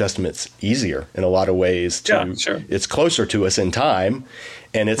New Testament's easier in a lot of ways. It's closer to us in time,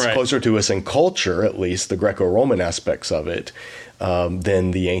 and it's closer to us in culture, at least the Greco-Roman aspects of it,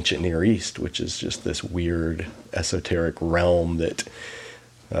 than the ancient Near East, which is just this weird esoteric realm that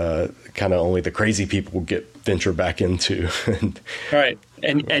kind of only the crazy people venture back into. Right.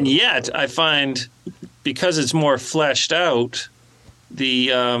 And yet I find, because it's more fleshed out,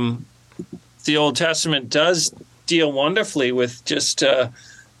 the Old Testament does deal wonderfully with just the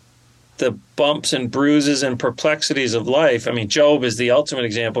bumps and bruises and perplexities of life. I mean, Job is the ultimate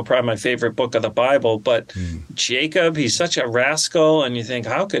example, probably my favorite book of the Bible, but Jacob, he's such a rascal, and you think,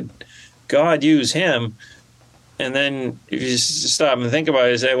 how could God use him? And then if you stop and think about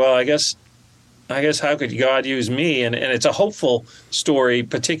it, you say, well, I guess how could God use me? And it's a hopeful story,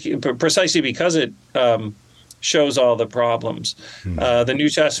 precisely because it shows all the problems. The New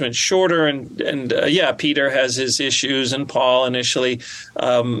Testament's shorter, and Peter has his issues, and Paul initially,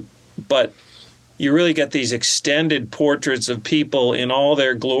 but you really get these extended portraits of people in all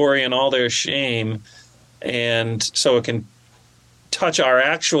their glory and all their shame, and so it can touch our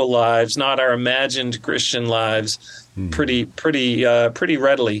actual lives, not our imagined Christian lives, pretty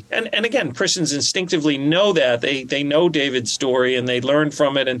readily. And again, Christians instinctively know that. They know David's story and they learn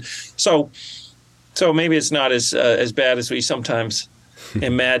from it, and so maybe it's not as bad as we sometimes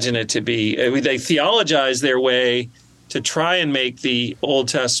imagine it to be. They theologize their way to try and make the Old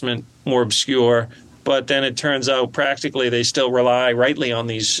Testament more obscure, but then it turns out practically they still rely rightly on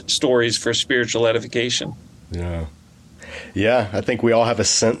these stories for spiritual edification. Yeah, I think we all have a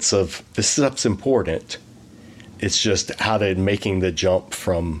sense of this stuff's important. It's just how to making the jump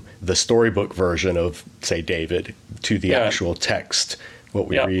from the storybook version of, say, David to the actual text, what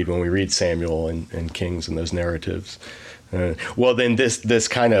we read when we read Samuel and Kings and those narratives. Well, then this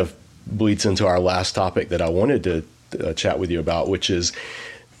kind of bleeds into our last topic that I wanted to chat with you about, which is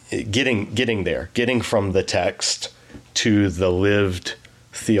getting from the text to the lived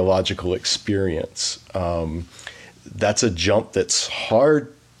theological experience. That's a jump that's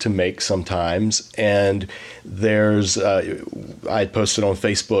hard to make sometimes. And there's, I posted on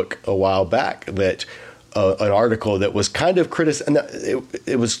Facebook a while back that an article that was kind of and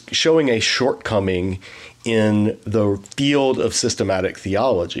it was showing a shortcoming in the field of systematic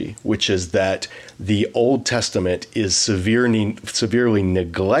theology, which is that the Old Testament is severely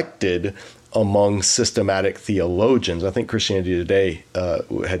neglected among systematic theologians. I think Christianity Today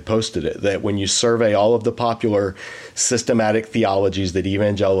had posted it, that when you survey all of the popular systematic theologies that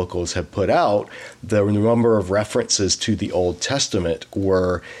evangelicals have put out, the number of references to the Old Testament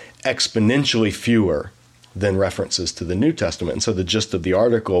were exponentially fewer than references to the New Testament. And so the gist of the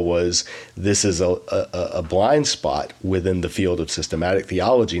article was, this is a blind spot within the field of systematic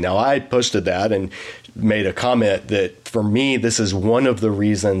theology. Now, I posted that and made a comment that for me, this is one of the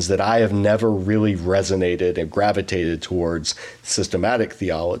reasons that I have never really resonated and gravitated towards systematic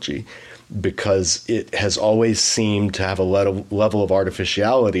theology, because it has always seemed to have a level of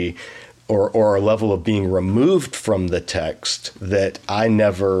artificiality or a level of being removed from the text that I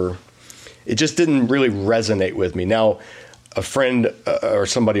never It just didn't really resonate with me. Now, a friend or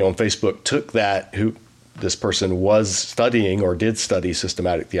somebody on Facebook took that, who this person was studying or did study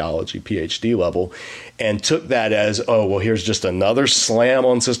systematic theology, PhD level, and took that as, oh, well, here's just another slam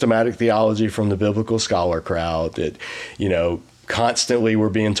on systematic theology from the biblical scholar crowd that, constantly we're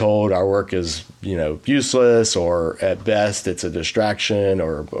being told our work is, useless, or at best it's a distraction,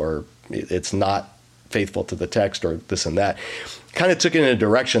 or it's not faithful to the text, or this and that. Kind of took it in a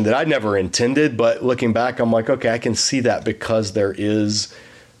direction that I never intended, but looking back, I'm like, okay, I can see that, because there is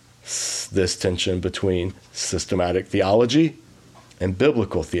this tension between systematic theology and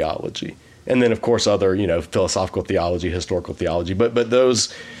biblical theology. And then, of course, other, philosophical theology, historical theology, but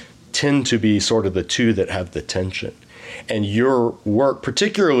those tend to be sort of the two that have the tension. And your work,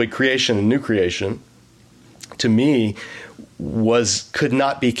 particularly Creation and New Creation, to me, could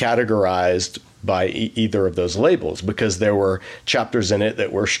not be categorized by either of those labels, because there were chapters in it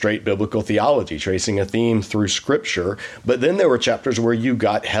that were straight biblical theology, tracing a theme through Scripture. But then there were chapters where you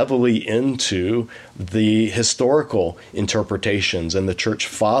got heavily into the historical interpretations and the church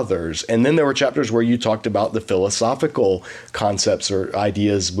fathers. And then there were chapters where you talked about the philosophical concepts or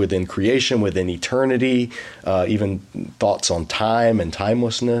ideas within creation, within eternity, even thoughts on time and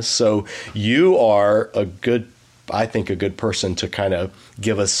timelessness. So you are I think a good person to kind of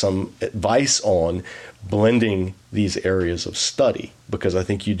give us some advice on blending these areas of study, because I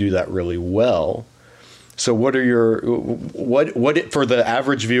think you do that really well. So what for the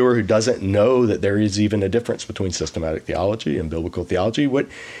average viewer who doesn't know that there is even a difference between systematic theology and biblical theology,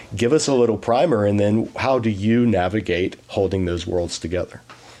 give us a little primer, and then how do you navigate holding those worlds together?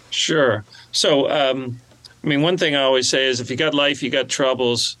 Sure. So, one thing I always say is, if you got life, you got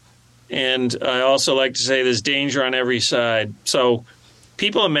troubles. And I also like to say there's danger on every side. So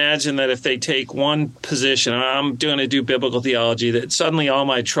people imagine that if they take one position, I'm going to do biblical theology, that suddenly all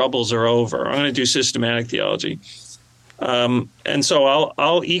my troubles are over. I'm going to do systematic theology. And so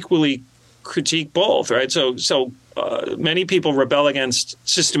I'll equally critique both, right? So many people rebel against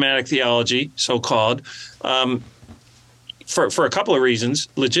systematic theology, so-called, for a couple of reasons,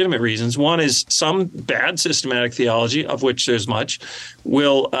 legitimate reasons. One is some bad systematic theology, of which there's much,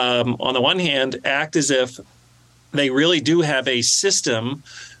 will, on the one hand, act as if they really do have a system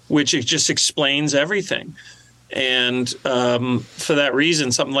which it just explains everything. And for that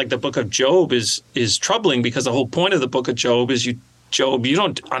reason, something like the book of Job is troubling, because the whole point of the book of Job is you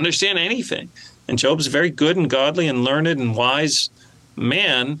don't understand anything. And Job's a very good and godly and learned and wise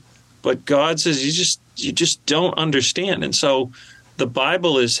man, but God says you just don't understand. And so the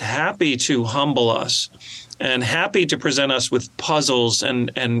Bible is happy to humble us and happy to present us with puzzles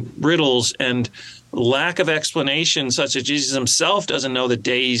and riddles and lack of explanation, such that Jesus himself doesn't know the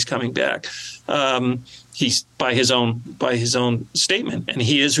day he's coming back. He's by his own statement, and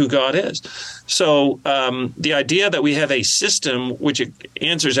he is who God is. So the idea that we have a system which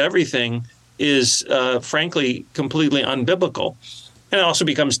answers everything is frankly completely unbiblical. And it also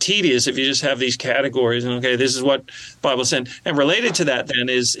becomes tedious if you just have these categories and, okay, this is what Bible said. And related to that then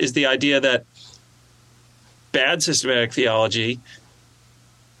is the idea that bad systematic theology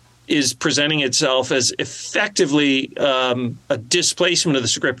is presenting itself as effectively a displacement of the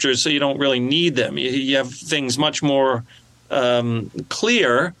Scriptures, so you don't really need them. You have things much more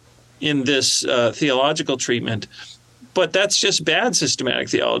clear in this theological treatment. But that's just bad systematic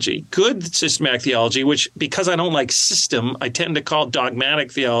theology. Good systematic theology, which, because I don't like system, I tend to call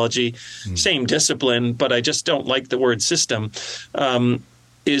dogmatic theology same discipline, but I just don't like the word system,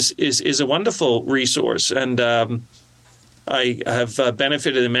 is a wonderful resource. And I have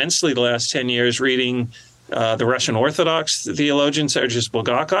benefited immensely the last 10 years reading the Russian Orthodox theologian Sergius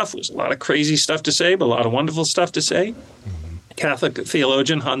Bulgakov. There's a lot of crazy stuff to say, but a lot of wonderful stuff to say. Catholic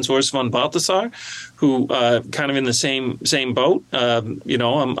theologian Hans Urs von Balthasar, who kind of in the same boat.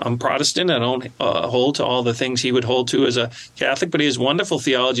 I'm Protestant. I don't hold to all the things he would hold to as a Catholic, but he has wonderful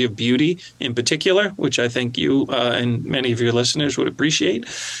theology of beauty in particular, which I think you and many of your listeners would appreciate.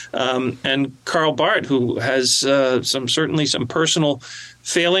 And Karl Barth, who has certainly some personal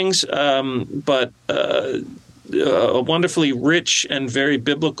failings, but a wonderfully rich and very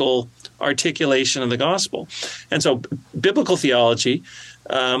biblical articulation of the gospel. And so biblical theology,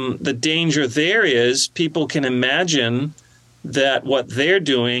 the danger there is people can imagine that what they're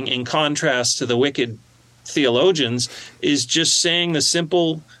doing, in contrast to the wicked theologians, is just saying the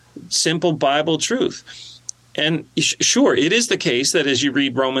simple Bible truth. And sure, it is the case that as you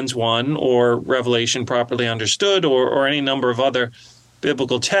read Romans 1 or Revelation properly understood, or any number of other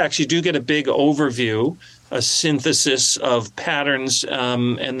biblical texts, you do get a big overview a synthesis of patterns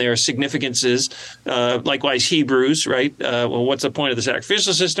and their significances. Likewise, Hebrews, right? Well, what's the point of the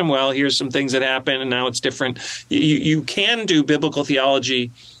sacrificial system? Well, here's some things that happen, and now it's different. You can do biblical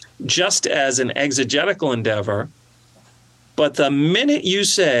theology just as an exegetical endeavor, but the minute you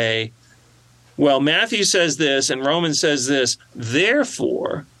say, well, Matthew says this and Romans says this,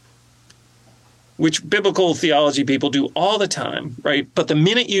 therefore, which biblical theology people do all the time, right? But the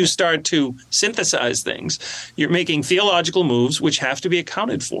minute you start to synthesize things, you're making theological moves which have to be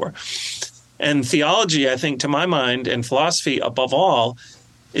accounted for. And theology, I think, to my mind, and philosophy above all,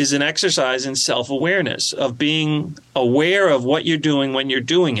 is an exercise in self-awareness, of being aware of what you're doing when you're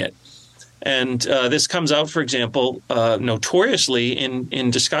doing it. And this comes out, for example, notoriously in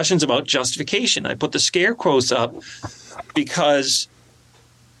discussions about justification. I put the scare quotes up because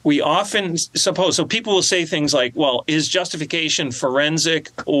we often suppose, so people will say things like, well, is justification forensic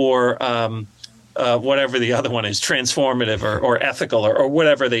or whatever the other one is, transformative or ethical or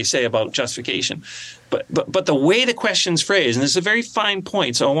whatever they say about justification. But the way the question's phrased, and this is a very fine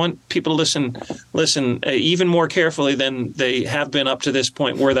point, so I want people to listen even more carefully than they have been up to this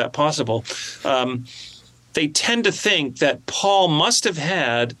point, were that possible. They tend to think that Paul must have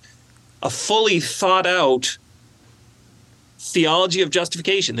had a fully thought out theology of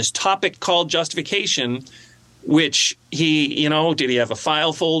justification, this topic called justification, which he, did he have a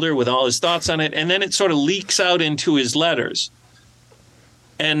file folder with all his thoughts on it? And then it sort of leaks out into his letters.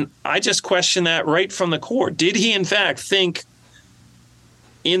 And I just question that right from the core. Did he, in fact, think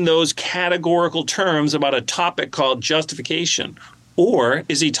in those categorical terms about a topic called justification? Or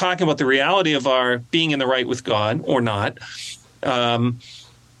is he talking about the reality of our being in the right with God or not? And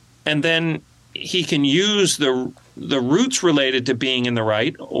then he can use the roots related to being in the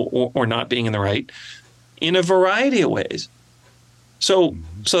right or not being in the right in a variety of ways. So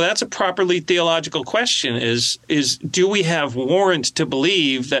that's a properly theological question, is do we have warrant to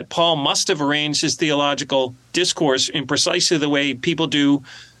believe that Paul must have arranged his theological discourse in precisely the way people do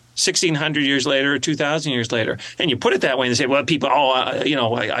 1,600 years later or 2,000 years later? And you put it that way and they say, well, people,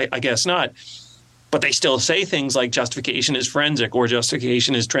 I guess not. But they still say things like justification is forensic or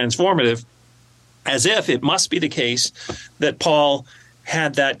justification is transformative, as if it must be the case that Paul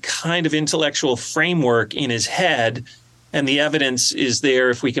had that kind of intellectual framework in his head, and the evidence is there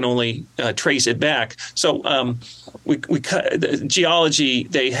if we can only trace it back. So geology,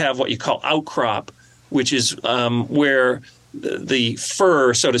 they have what you call outcrop, which is where the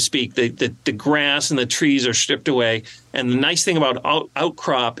fur, so to speak, the grass and the trees are stripped away. And the nice thing about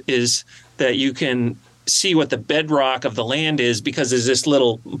outcrop is that you can see what the bedrock of the land is because there's this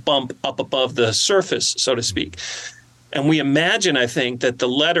little bump up above the surface, so to speak. And we imagine, I think, that the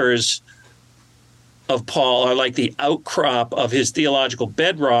letters of Paul are like the outcrop of his theological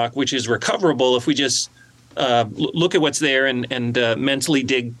bedrock, which is recoverable if we just look at what's there and mentally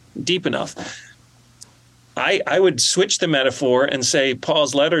dig deep enough. I would switch the metaphor and say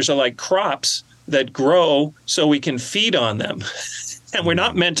Paul's letters are like crops that grow so we can feed on them. And we're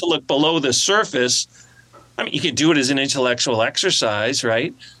not meant to look below the surface. I mean, you can do it as an intellectual exercise,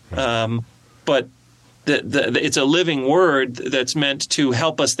 right? But it's a living word that's meant to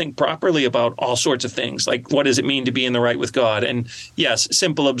help us think properly about all sorts of things, like what does it mean to be in the right with God? And yes,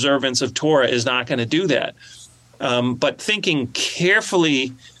 simple observance of Torah is not going to do that. But thinking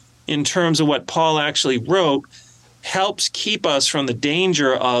carefully in terms of what Paul actually wrote helps keep us from the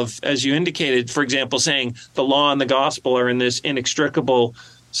danger of, as you indicated, for example, saying the law and the gospel are in this inextricable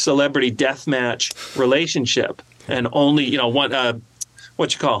celebrity death match relationship, and only, one,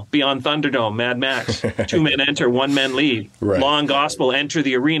 what you call Beyond Thunderdome, Mad Max, 2 men enter, 1 man leave. Right. Law and gospel enter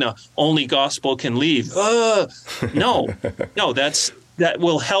the arena, only gospel can leave. No, that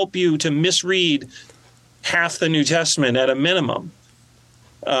will help you to misread half the New Testament at a minimum.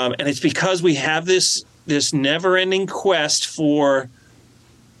 And it's because we have this never-ending quest for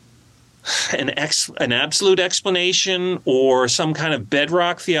an absolute explanation or some kind of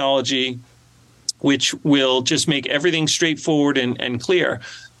bedrock theology which will just make everything straightforward and clear.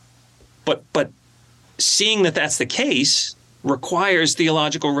 But seeing that that's the case requires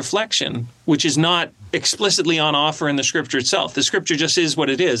theological reflection, which is not explicitly on offer in the Scripture itself. The Scripture just is what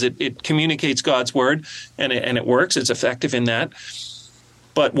it is. It communicates God's word, and it works. It's effective in that.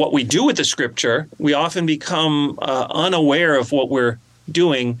 But what we do with the Scripture, we often become unaware of what we're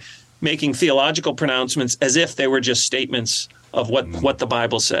doing, making theological pronouncements as if they were just statements of what the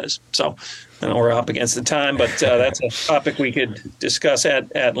Bible says. So I know we're up against the time, but that's a topic we could discuss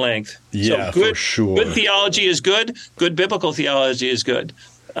at length. Yeah, so good, for sure. Good theology is good. Good biblical theology is good.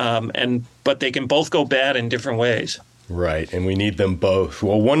 But they can both go bad in different ways. Right. And we need them both.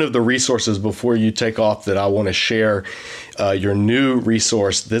 Well, one of the resources before you take off that I want to share, your new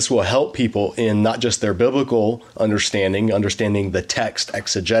resource, this will help people in not just their biblical understanding the text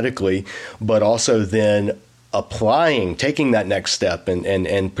exegetically, but also then applying, taking that next step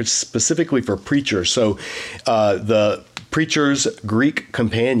and specifically for preachers. So the Preacher's Greek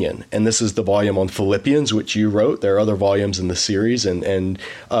Companion, and this is the volume on Philippians, which you wrote. There are other volumes in the series, and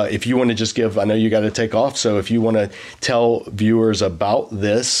if you want to just give, I know you got to take off, so if you want to tell viewers about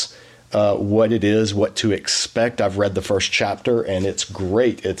this, what it is, what to expect. I've read the first chapter, and it's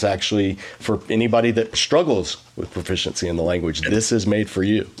great. It's actually for anybody that struggles with proficiency in the language. This is made for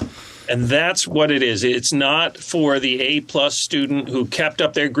you. And that's what it is. It's not for the A+ student who kept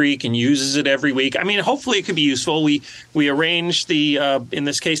up their Greek and uses it every week. I mean, hopefully it could be useful. We arrange the, in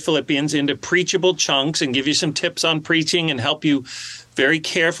this case, Philippians into preachable chunks and give you some tips on preaching and help you very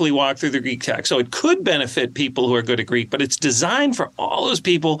carefully walk through the Greek text. So it could benefit people who are good at Greek, but it's designed for all those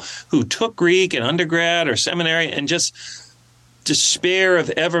people who took Greek in undergrad or seminary and just despair of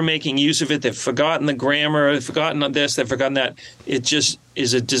ever making use of it. They've forgotten the grammar, they've forgotten this, they've forgotten that. It just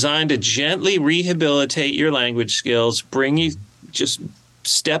is designed to gently rehabilitate your language skills, bring you just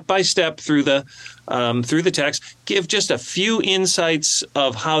step by step through the text, give just a few insights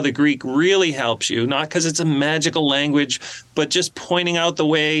of how the Greek really helps you, not because it's a magical language, but just pointing out the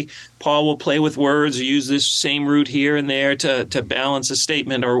way Paul will play with words or use this same root here and there to balance a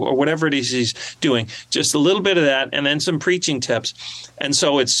statement or whatever it is he's doing. Just a little bit of that and then some preaching tips. And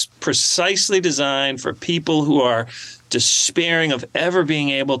so it's precisely designed for people who are despairing of ever being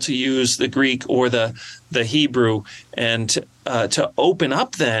able to use the Greek or the Hebrew, and to open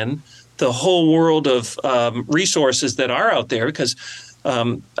up then the whole world of resources that are out there, because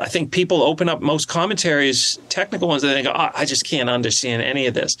I think people open up most commentaries, technical ones, and they go, I just can't understand any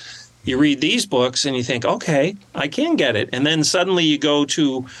of this. You read these books and you think, okay, I can get it. And then suddenly you go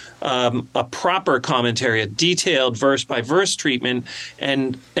to a proper commentary, a detailed verse-by-verse treatment,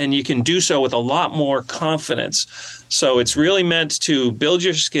 and you can do so with a lot more confidence. So it's really meant to build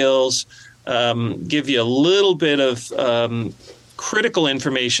your skills, give you a little bit of critical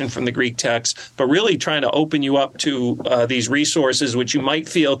information from the Greek text, but really trying to open you up to these resources, which you might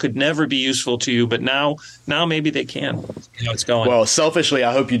feel could never be useful to you, but now maybe they can. It's going. Well, selfishly,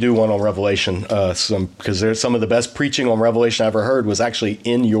 I hope you do one on Revelation, because there's some of the best preaching on Revelation I ever heard was actually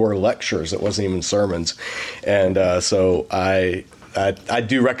in your lectures. It wasn't even sermons, and so I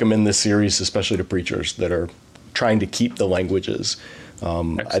do recommend this series, especially to preachers that are trying to keep the languages.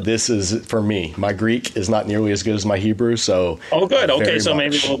 This is, for me, my Greek is not nearly as good as my Hebrew, so... Oh, good. Okay, so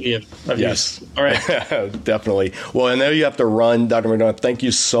maybe we'll be of yes. use. All right. Definitely. Well, I know you have to run, Dr. McDonough. Thank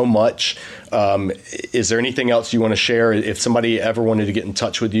you so much. Is there anything else you want to share? If somebody ever wanted to get in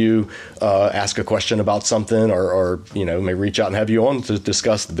touch with you, ask a question about something, or may reach out and have you on to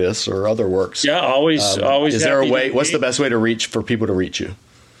discuss this or other works. Yeah, always. Is there a way? What's the best way for people to reach you?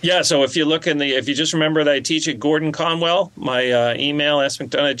 Yeah, so if you look if you just remember that I teach at Gordon Conwell, my email,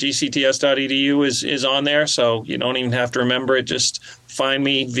 smcdonough@gcts.edu is on there, so you don't even have to remember it. Just find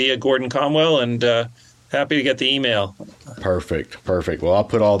me via Gordon Conwell, and happy to get the email. Perfect. Well, I'll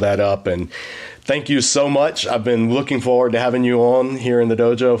put all that up, and thank you so much. I've been looking forward to having you on here in the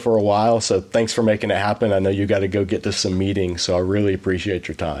dojo for a while, so thanks for making it happen. I know you got to go get to some meetings, so I really appreciate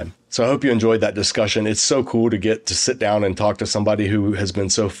your time. So I hope you enjoyed that discussion. It's so cool to get to sit down and talk to somebody who has been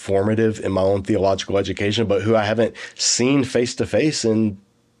so formative in my own theological education, but who I haven't seen face to face in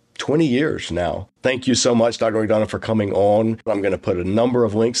 20 years now. Thank you so much, Dr. McDonough, for coming on. I'm going to put a number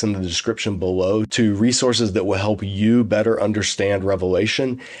of links in the description below to resources that will help you better understand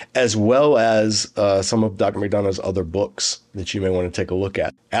Revelation, as well as some of Dr. McDonough's other books that you may want to take a look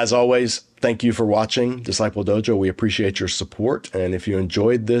at. As always, thank you for watching Disciple Dojo. We appreciate your support. And if you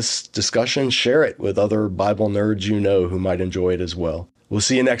enjoyed this discussion, share it with other Bible nerds you know who might enjoy it as well. We'll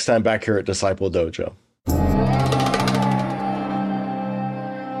see you next time back here at Disciple Dojo.